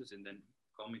some videos and then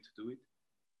called me to do it.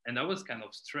 And I was kind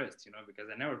of stressed, you know, because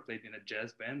I never played in a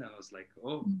jazz band. And I was like,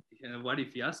 oh, you know, what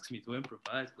if he asks me to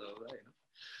improvise, blah, blah, you know?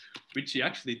 Which he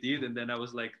actually did. And then I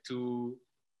was like,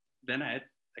 then I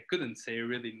couldn't say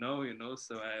really no, you know.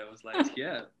 So I was like,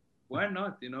 yeah, why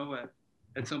not, you know?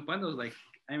 At some point I was like,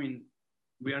 I mean,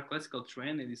 we are classical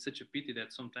trained, and it's such a pity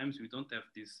that sometimes we don't have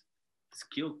this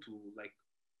skill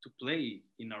to play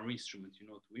in our instrument, you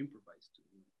know, to improvise, to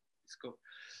scope.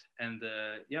 And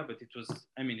yeah, but it was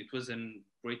a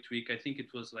great week. I think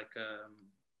it was like a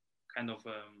kind of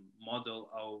a model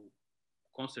how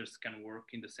concerts can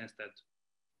work, in the sense that,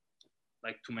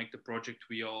 like, to make the project,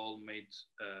 we all made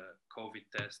a COVID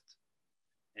test,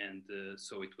 and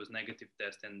so it was negative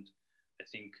test, and I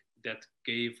think that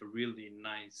gave a really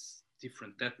nice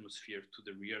different atmosphere to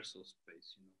the rehearsal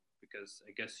space, you know, because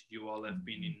I guess you all have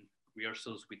been in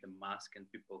rehearsals with a mask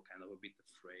and people kind of a bit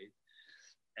afraid.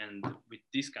 And with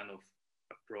this kind of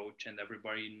approach, and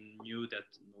everybody knew that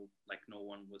no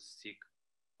one was sick,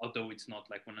 although it's not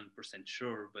like 100%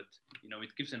 sure, but you know,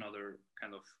 it gives another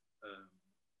kind of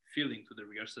feeling to the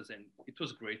rehearsals, and it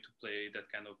was great to play that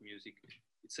kind of music.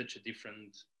 It's such a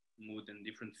different mood and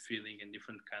different feeling and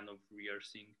different kind of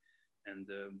rehearsing, and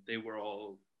they were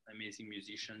all amazing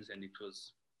musicians, and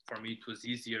for me it was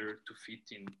easier to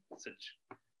fit in such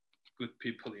good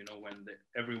people, you know, when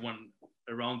everyone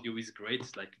around you is great.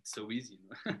 It's like, it's so easy, you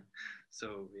know?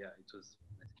 So yeah, it was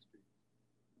nice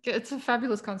experience. It's a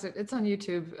fabulous concert. It's on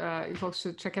YouTube. You folks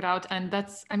should check it out. And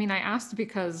I asked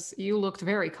because you looked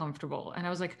very comfortable, and I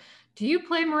was like, do you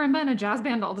play marimba in a jazz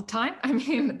band all the time? I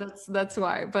mean, that's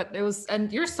why. But it was,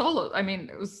 and your solo, I mean,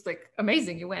 it was like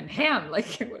amazing. You went ham,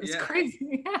 like it was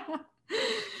crazy.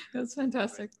 It was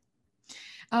fantastic.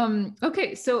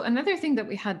 Okay, so another thing that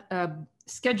we had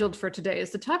scheduled for today is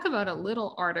to talk about a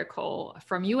little article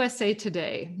from USA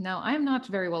Today. Now, I'm not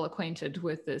very well acquainted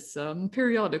with this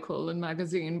periodical and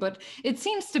magazine, but it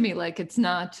seems to me like it's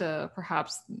not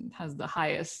perhaps has the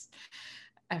highest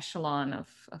echelon of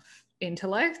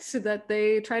intellect that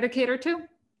they try to cater to,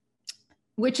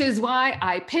 which is why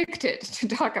I picked it to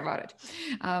talk about it.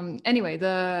 Anyway,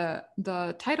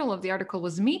 the title of the article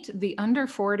was Meet the Under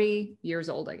 40 Years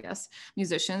Old, I guess,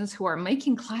 musicians who are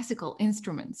making classical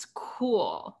instruments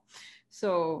cool.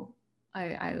 So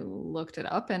I looked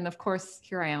it up, and of course,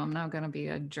 here I am. I'm now going to be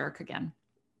a jerk again.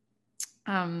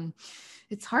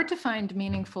 It's hard to find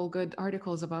meaningful, good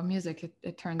articles about music,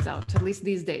 it turns out, at least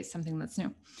these days, something that's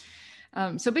new.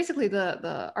 So basically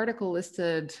the article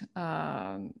listed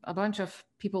a bunch of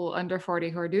people under 40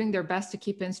 who are doing their best to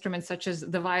keep instruments such as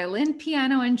the violin,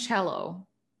 piano, and cello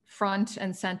front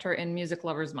and center in music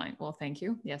lovers' mind. Well, thank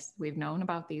you. Yes, we've known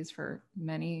about these for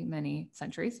many, many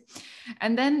centuries.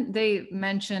 And then they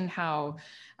mention how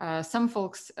some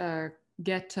folks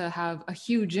get to have a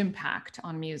huge impact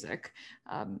on music.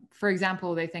 For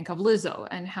example, they think of Lizzo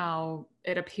and how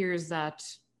it appears that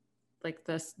like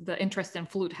the interest in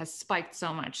flute has spiked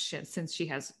so much since she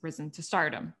has risen to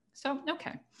stardom. So,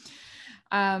 okay.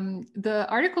 The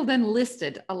article then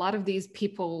listed a lot of these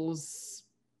people's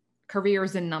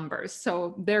careers in numbers.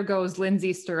 So there goes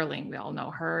Lindsay Sterling. We all know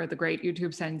her, the great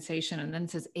YouTube sensation. And then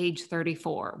it says age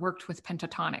 34, worked with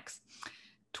Pentatonics.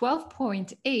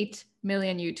 12.8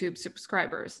 million YouTube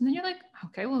subscribers. And then you're like,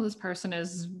 okay, well, this person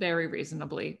is very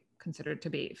reasonably considered to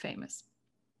be famous.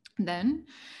 Then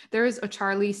there is a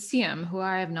Charlie Siem, who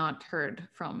I have not heard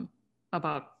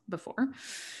about before.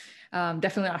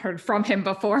 Definitely not heard from him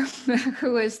before,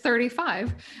 who is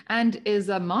 35 and is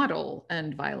a model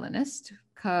and violinist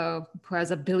who has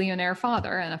a billionaire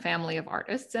father and a family of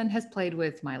artists and has played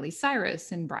with Miley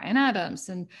Cyrus and Bryan Adams.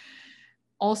 And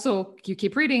also you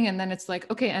keep reading and then it's like,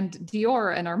 okay, and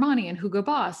Dior and Armani and Hugo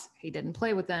Boss, he didn't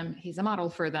play with them. He's a model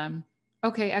for them.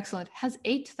 Okay, excellent. Has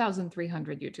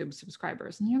 8,300 YouTube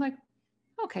subscribers. And you're like,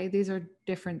 okay, these are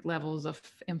different levels of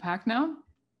impact now.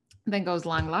 Then goes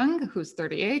Lang Lang, who's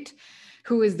 38,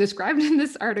 who is described in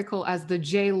this article as the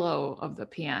J-Lo of the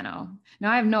piano.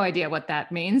 Now, I have no idea what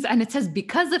that means. And it says,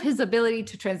 because of his ability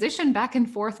to transition back and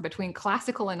forth between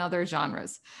classical and other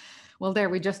genres. Well, there,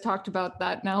 we just talked about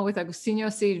that now with Agostinho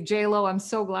Sequeira. J-Lo, I'm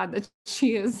so glad that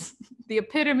she is the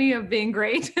epitome of being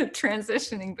great at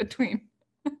transitioning between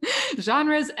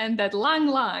genres, and that Lang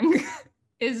Lang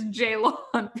is J-Lo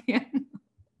on piano.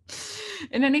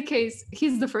 In any case,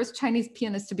 he's the first Chinese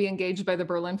pianist to be engaged by the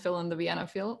Berlin Phil and the Vienna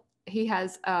Phil. He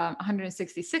has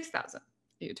 166,000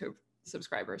 YouTube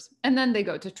subscribers. And then they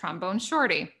go to Trombone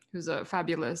Shorty, who's a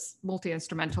fabulous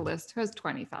multi-instrumentalist who has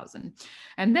 20,000.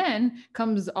 And then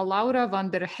comes Laura van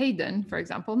der Heyden, for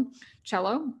example,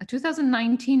 cello, a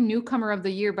 2019 Newcomer of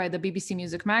the Year by the BBC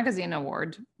Music Magazine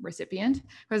Award recipient,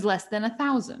 who has less than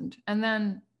 1,000. And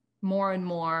then more and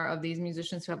more of these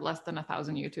musicians who have less than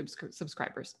 1,000 YouTube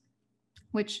subscribers,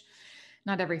 which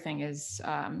not everything is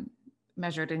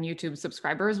measured in YouTube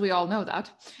subscribers. We all know that,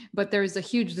 but there's a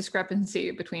huge discrepancy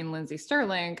between Lindsey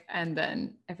Stirling and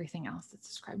then everything else that's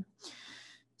subscribed.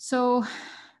 So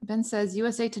Ben says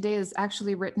USA Today is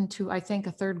actually written to, I think,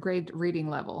 a 3rd grade reading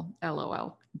level.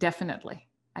 LOL. Definitely.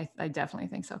 I definitely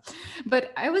think so.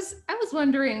 But I was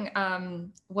wondering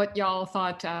what y'all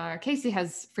thought. Casey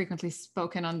has frequently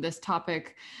spoken on this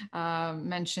topic,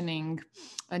 mentioning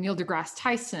Neil deGrasse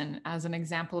Tyson as an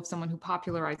example of someone who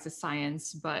popularizes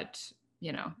science, but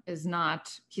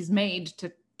he's made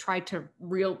to try to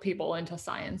reel people into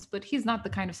science, but he's not the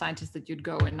kind of scientist that you'd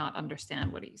go and not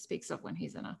understand what he speaks of when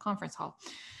he's in a conference hall.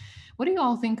 What do you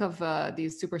all think of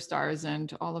these superstars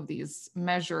and all of these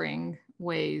measuring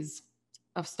ways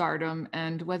of stardom,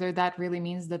 and whether that really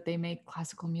means that they make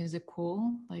classical music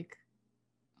cool? Like,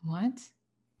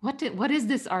 what is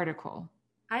this article?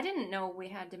 I didn't know we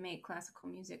had to make classical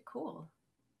music cool.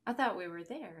 I thought we were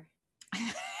there.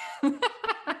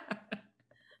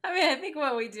 I mean, I think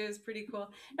what we do is pretty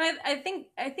cool. I think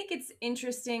it's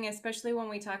interesting, especially when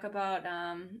we talk about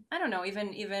I don't know,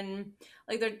 even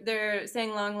like they're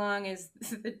saying Lang Lang is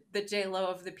the J-Lo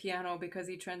of the piano because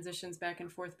he transitions back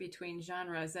and forth between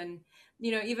genres. And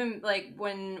even like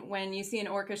when you see an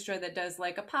orchestra that does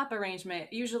like a pop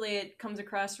arrangement, usually it comes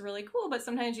across really cool, but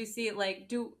sometimes you see it like,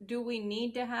 do we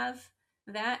need to have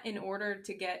that in order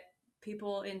to get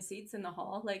people in seats in the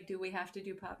hall? Like, do we have to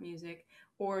do pop music?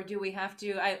 Or do we have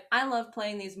to, I love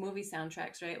playing these movie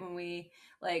soundtracks, right? When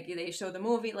they show the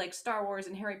movie, like Star Wars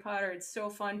and Harry Potter, it's so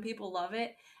fun. People love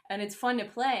it. And it's fun to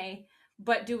play.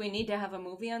 But do we need to have a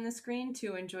movie on the screen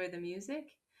to enjoy the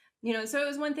music? So it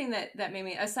was one thing that made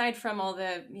me, aside from all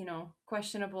the,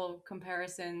 questionable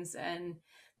comparisons, and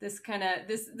this kind of,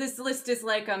 this list is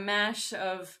like a mash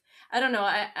of, I don't know,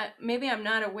 I maybe I'm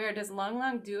not aware. Does Lang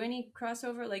Lang do any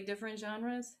crossover, like different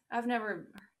genres? I've never...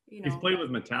 He's played with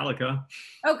Metallica.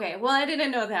 Okay, well, I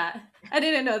didn't know that.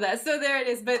 So there it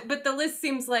is. But the list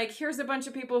seems like, here's a bunch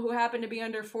of people who happen to be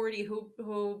under 40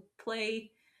 who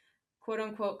play quote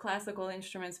unquote classical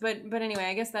instruments. But anyway,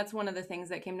 I guess that's one of the things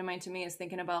that came to mind to me, is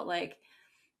thinking about like,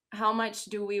 how much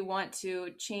do we want to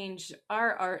change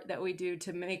our art that we do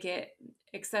to make it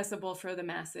accessible for the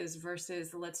masses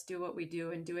versus let's do what we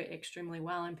do and do it extremely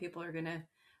well and people are going to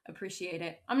appreciate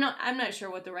it. I'm not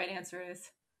sure what the right answer is.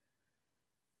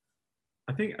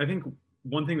 I think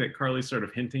one thing that Carly's sort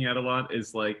of hinting at a lot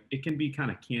is like, it can be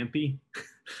kind of campy.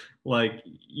 Like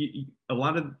a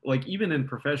lot of, like, even in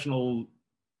professional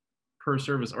per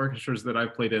service orchestras that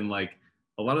I've played in, like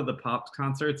a lot of the pop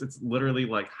concerts, it's literally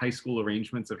like high school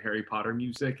arrangements of Harry Potter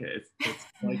music. It's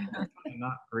like kind of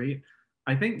not great.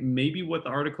 I think maybe what the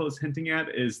article is hinting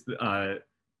at is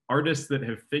artists that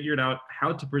have figured out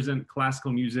how to present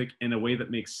classical music in a way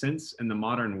that makes sense in the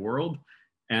modern world.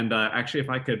 And actually, if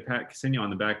I could pat Ksenia on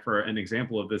the back for an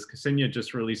example of this, Ksenia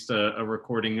just released a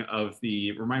recording of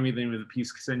remind me the name of the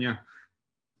piece, Ksenia?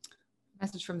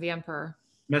 Message from the Emperor.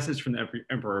 Message from the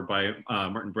Emperor by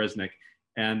Martin Bresnik.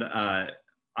 And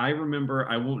I remember,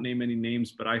 I won't name any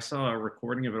names, but I saw a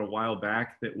recording of it a while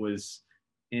back that was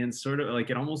in sort of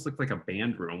like, it almost looked like a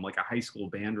band room, like a high school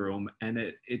band room. And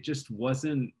it just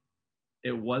wasn't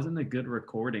a good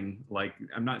recording. Like,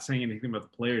 I'm not saying anything about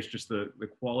the players, just the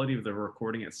quality of the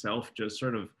recording itself, just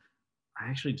sort of, I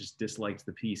actually just disliked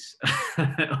the piece,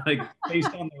 like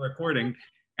based on the recording.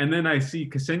 And then I see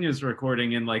Ksenia's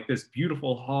recording in like this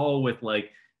beautiful hall with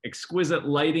like exquisite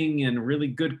lighting and really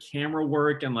good camera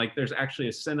work. And like, there's actually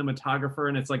a cinematographer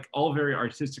and it's like all very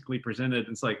artistically presented.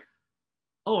 It's like,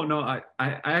 oh no, I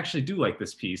actually do like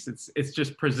this piece. It's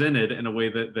just presented in a way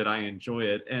that I enjoy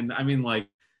it. And I mean, like,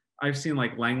 I've seen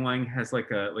like Lang Lang has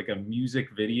like a music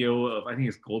video of, I think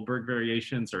it's Goldberg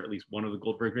variations, or at least one of the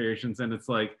Goldberg variations. And it's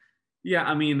like, yeah,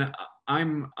 I mean,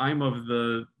 I'm of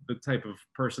the type of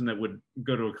person that would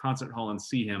go to a concert hall and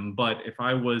see him. But if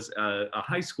I was a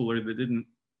high schooler that didn't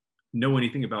know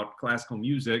anything about classical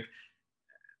music,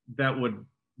 that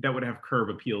would have curb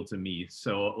appeal to me.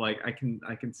 So like, I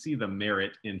can see the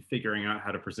merit in figuring out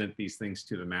how to present these things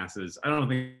to the masses. I don't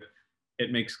think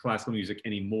it makes classical music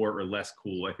any more or less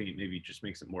cool. I think it maybe just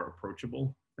makes it more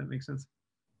approachable, if that makes sense.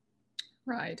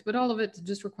 Right, but all of it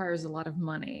just requires a lot of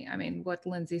money. I mean, what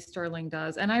Lindsey Stirling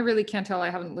does, and I really can't tell,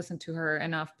 I haven't listened to her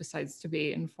enough besides to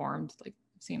be informed, like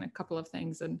seen a couple of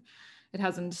things and it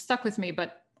hasn't stuck with me,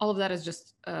 but all of that is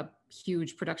just a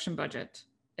huge production budget.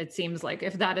 It seems like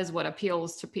if that is what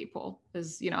appeals to people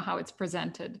is, how it's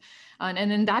presented. And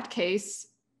in that case,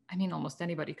 I mean, almost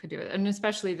anybody could do it. And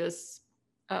especially this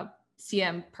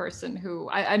CM person who,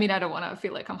 I mean, I don't want to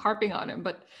feel like I'm harping on him,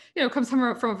 but, comes from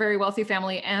a very wealthy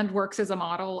family and works as a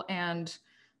model and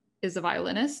is a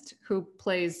violinist who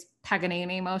plays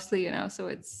Paganini mostly, so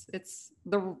it's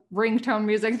the ringtone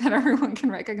music that everyone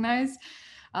can recognize.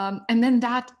 And then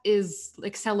that is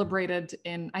like celebrated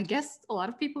in, I guess a lot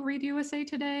of people read USA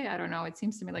Today. I don't know. It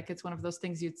seems to me like it's one of those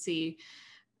things you'd see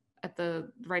at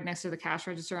the right next to the cash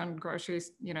register on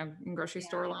groceries, in grocery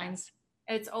store lines.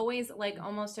 It's always like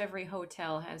almost every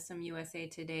hotel has some USA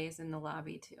Todays in the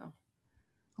lobby too.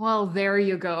 Well, there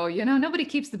you go. Nobody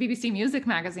keeps the BBC Music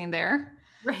magazine there.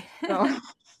 Right. So,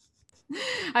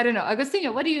 I don't know.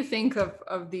 Agostinho, what do you think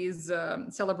of these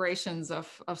celebrations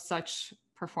of such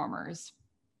performers?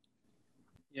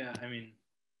 Yeah, I mean,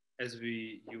 as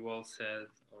you all said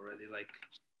already, like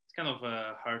it's kind of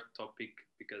a hard topic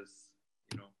because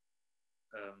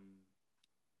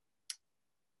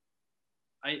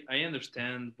I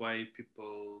understand why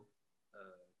people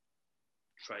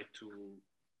try to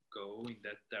go in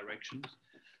that direction,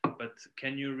 but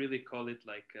can you really call it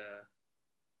like a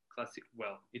classic?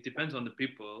 Well, it depends on the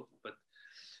people, but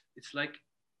it's like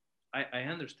I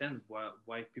understand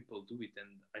why people do it,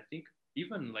 and I think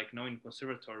even like now in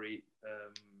conservatory,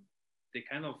 they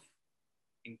kind of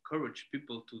encourage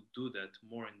people to do that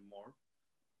more and more,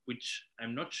 which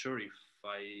I'm not sure if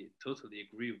I totally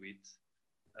agree with.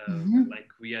 Like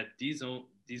we had this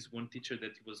one teacher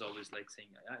that was always like saying,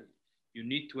 you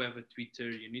need to have a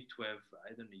Twitter, you need to have,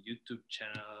 I don't know, YouTube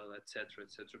channel, etc.,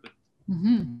 etc. But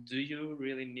do you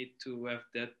really need to have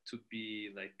that to be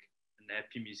like an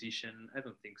happy musician? I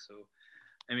don't think so.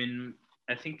 I mean,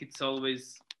 I think it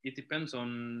depends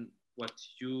on what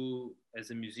you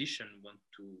as a musician want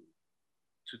to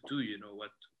do,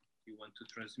 what you want to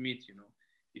transmit,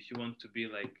 if you want to be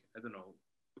like, I don't know,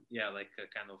 like a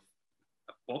kind of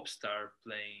a pop star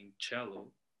playing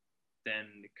cello,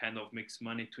 then it kind of makes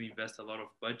money to invest a lot of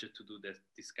budget to do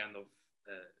this kind of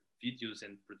videos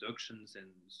and productions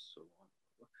and so on.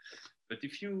 But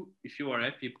if you are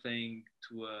happy playing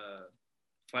to a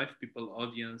 5 people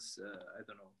audience, I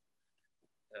don't know,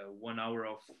 1 hour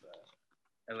of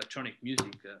electronic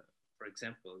music, for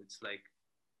example, it's like,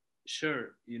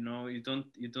 sure, you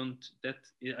don't that.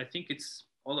 I think it's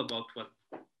all about what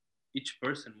each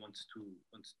person wants to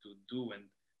do and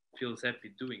feels happy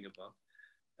doing about.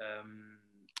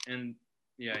 And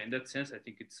yeah, in that sense, I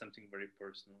think it's something very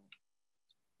personal.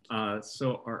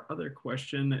 So our other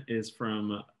question is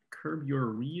from Curb Your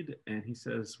Reed, and he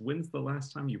says, when's the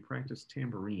last time you practiced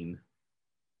tambourine?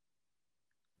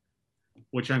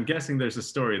 Which I'm guessing there's a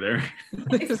story there.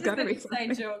 It's got to be a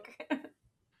side joke.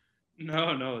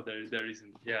 No, there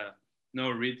isn't. Yeah,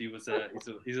 no, Reed, he was a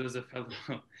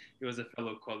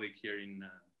fellow colleague here in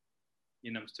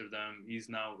Amsterdam. He's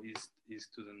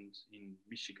student in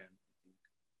Michigan, I think,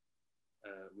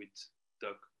 with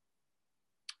Doug.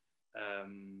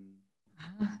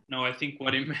 No, I think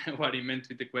what he meant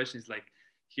with the question is like,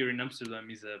 here in Amsterdam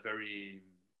is a very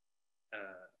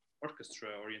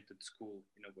orchestra-oriented school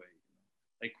in a way.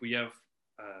 Like we have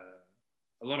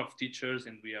a lot of teachers,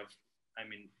 and we have, I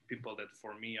mean, people that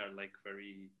for me are like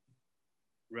very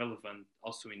relevant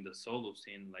also in the solo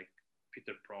scene, like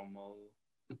Peter Prommel,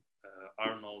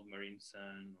 Arnold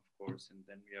Marinson, of course, and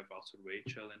then we have also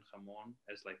Rachel and Ramon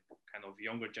as like kind of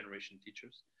younger generation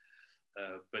teachers.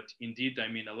 But indeed, I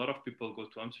mean, a lot of people go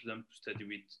to Amsterdam to study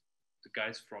with the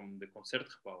guys from the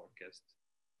Concertgebouw Orchestra,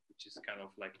 which is kind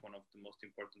of like one of the most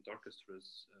important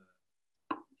orchestras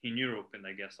in Europe, and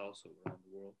I guess also around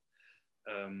the world.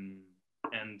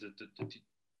 And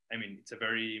I mean, it's a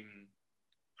very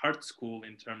hard school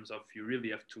in terms of you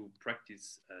really have to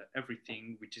practice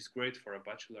everything, which is great for a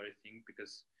bachelor, I think,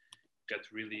 because you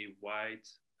get really wide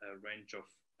range of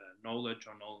knowledge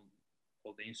on all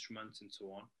the instruments and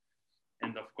so on.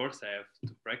 And of course, I have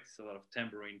to practice a lot of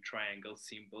tambourine, triangle,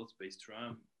 cymbals, bass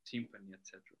drum, timpani,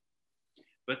 etc.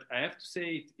 But I have to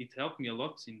say, it helped me a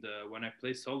lot when I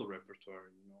play solo repertoire.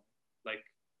 Like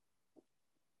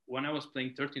when I was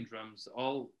playing 13 drums,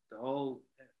 I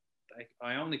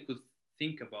only could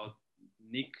think about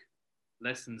Nick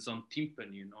lessons on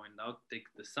timpani, and how to take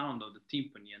the sound of the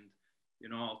timpani and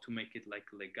how to make it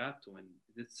like legato, and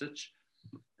it's such,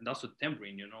 and also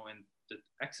tambourine, and the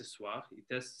accessoire, it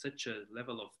has such a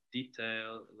level of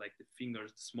detail, like the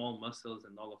fingers, the small muscles,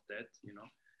 and all of that,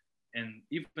 and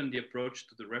even the approach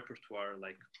to the repertoire,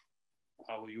 like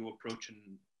how you approach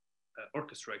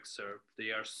orchestra excerpt,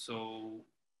 they are so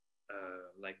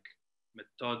like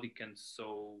methodic and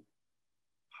so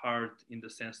hard in the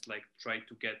sense like try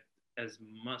to get as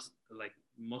much like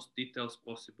most details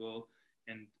possible,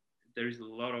 and there is a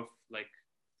lot of like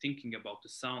thinking about the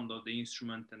sound of the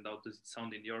instrument and how does it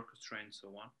sound in the orchestra and so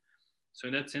on. So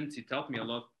in that sense, it helped me a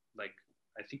lot. Like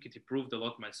I think it improved a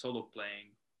lot my solo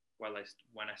playing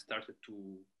when I started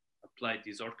to apply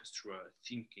this orchestra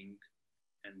thinking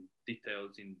and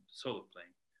details in solo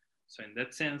playing. So in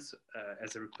that sense,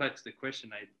 as a reply to the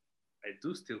question, I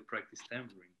do still practice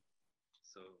timbering.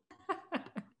 So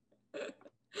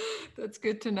that's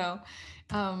good to know.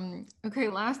 Okay,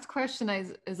 last question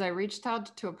is I reached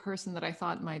out to a person that I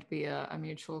thought might be a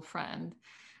mutual friend.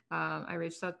 I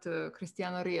reached out to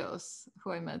Cristiano Rios,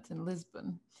 who I met in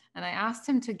Lisbon, and I asked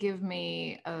him to give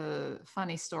me a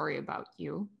funny story about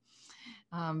you.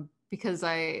 Because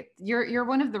you're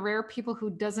one of the rare people who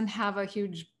doesn't have a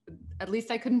huge, at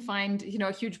least I couldn't find,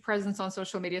 a huge presence on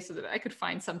social media so that I could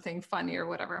find something funny or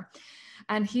whatever.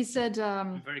 And he said,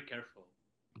 I'm very careful.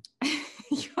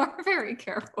 you are very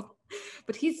careful.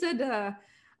 But he said,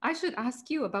 I should ask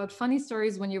you about funny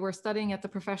stories when you were studying at the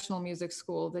professional music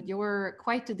school, that you were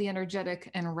quite the energetic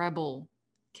and rebel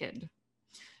kid.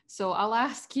 So I'll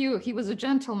ask you, he was a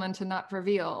gentleman to not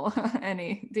reveal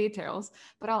any details,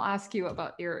 but I'll ask you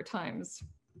about your times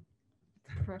at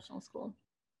the professional school.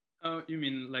 Oh, you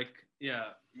mean like,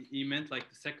 yeah, he meant like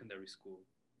the secondary school,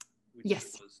 which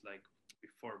Yes. was like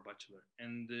before bachelor.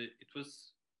 And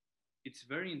it's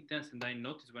very intense. And I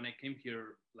noticed when I came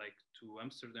here, like to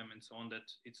Amsterdam and so on,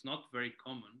 that it's not very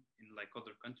common in like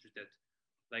other countries that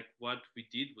like what we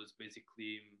did was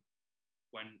basically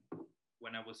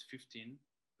when I was 15,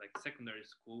 like secondary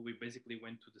school, we basically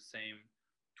went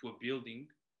to a building.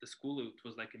 The school, it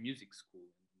was like a music school,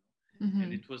 Mm-hmm.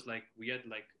 and it was like we had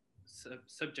like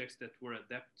subjects that were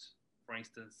adept. For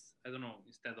instance, I don't know,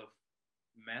 instead of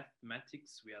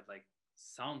mathematics, we had like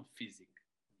sound physics,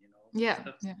 Yeah,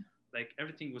 stuff. yeah. Like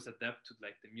everything was adapted to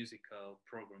like the musical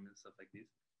program and stuff like this.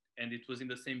 And it was in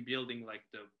the same building, like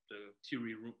the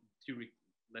theory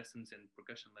lessons and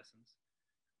percussion lessons.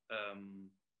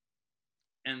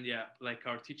 And yeah, like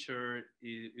our teacher,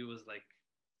 it was like,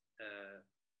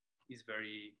 he's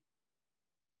very,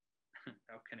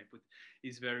 how can I put,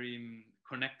 he's very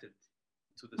connected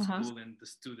to the school and the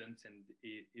students, and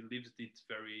he lives it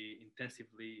very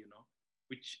intensively,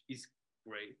 which is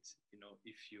great,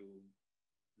 if you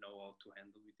know how to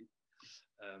handle with it.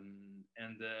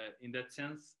 And in that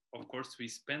sense, of course, we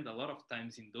spend a lot of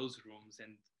times in those rooms,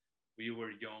 and we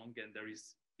were young, and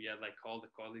we had like all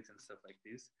the colleagues and stuff like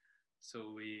this.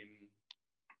 So we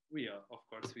of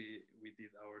course we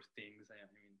did our things. I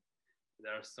mean,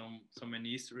 there are so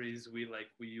many histories we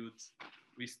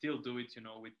still do it,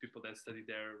 with people that study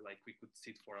there. Like we could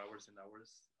sit for hours and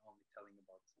hours only telling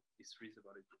about histories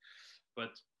about it.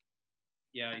 But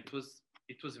yeah, it was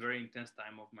a very intense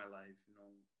time of my life,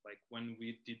 like when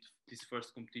we did this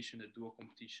first competition, the duo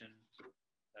competition,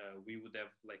 we would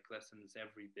have like lessons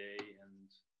every day, and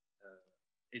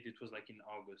it was like in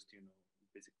August,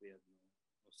 basically had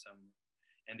no summer,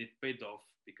 and it paid off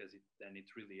because it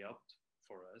really helped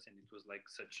for us, and it was like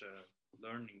such a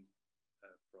learning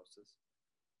process.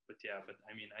 But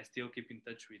I mean, I still keep in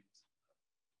touch with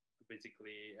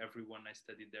basically everyone I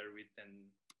studied there with, and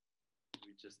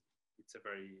it was a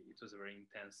very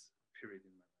intense period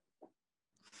in my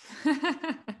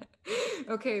life.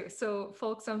 Okay, so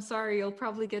folks, I'm sorry, you'll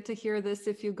probably get to hear this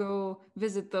if you go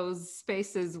visit those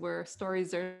spaces where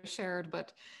stories are shared,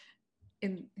 but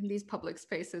in these public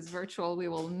spaces, virtual, we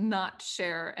will not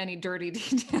share any dirty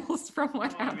details from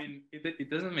what happened. I mean, it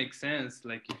doesn't make sense.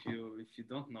 Like if you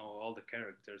don't know all the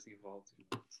characters involved,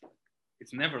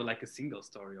 it's never like a single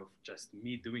story of just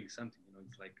me doing something.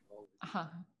 It's like always.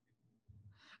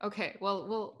 Okay,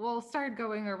 well, we'll start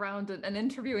going around and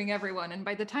interviewing everyone, and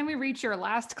by the time we reach your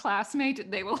last classmate,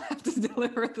 they will have to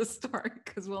deliver the story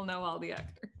because we'll know all the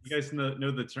actors. You guys know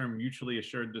the term mutually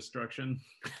assured destruction?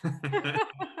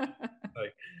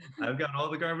 Like, I've got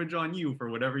all the garbage on you for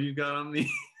whatever you got on me.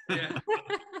 Yeah,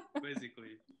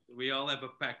 basically, we all have a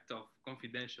pact of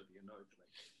confidential. It's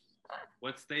like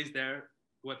what stays there,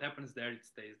 what happens there, it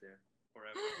stays there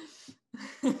forever.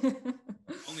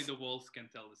 Only the walls can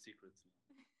tell the secrets.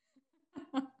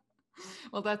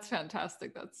 Well, that's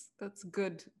fantastic. That's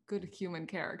good human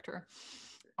character.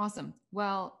 Awesome.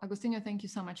 Well, Agostinho, thank you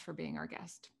so much for being our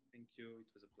guest. Thank you. It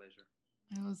was a pleasure.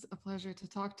 It was a pleasure to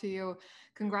talk to you.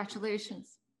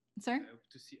 Congratulations. Sorry? I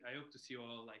hope to see you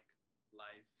all like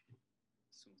live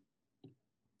soon.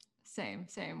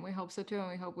 Same. We hope so too, and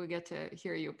we hope we get to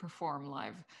hear you perform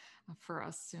live for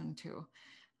us soon too.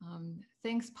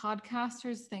 Thanks,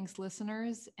 podcasters. Thanks,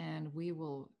 listeners. And we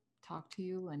will talk to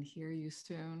you and hear you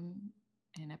soon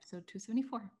in episode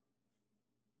 274.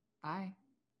 Bye.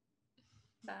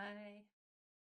 Bye.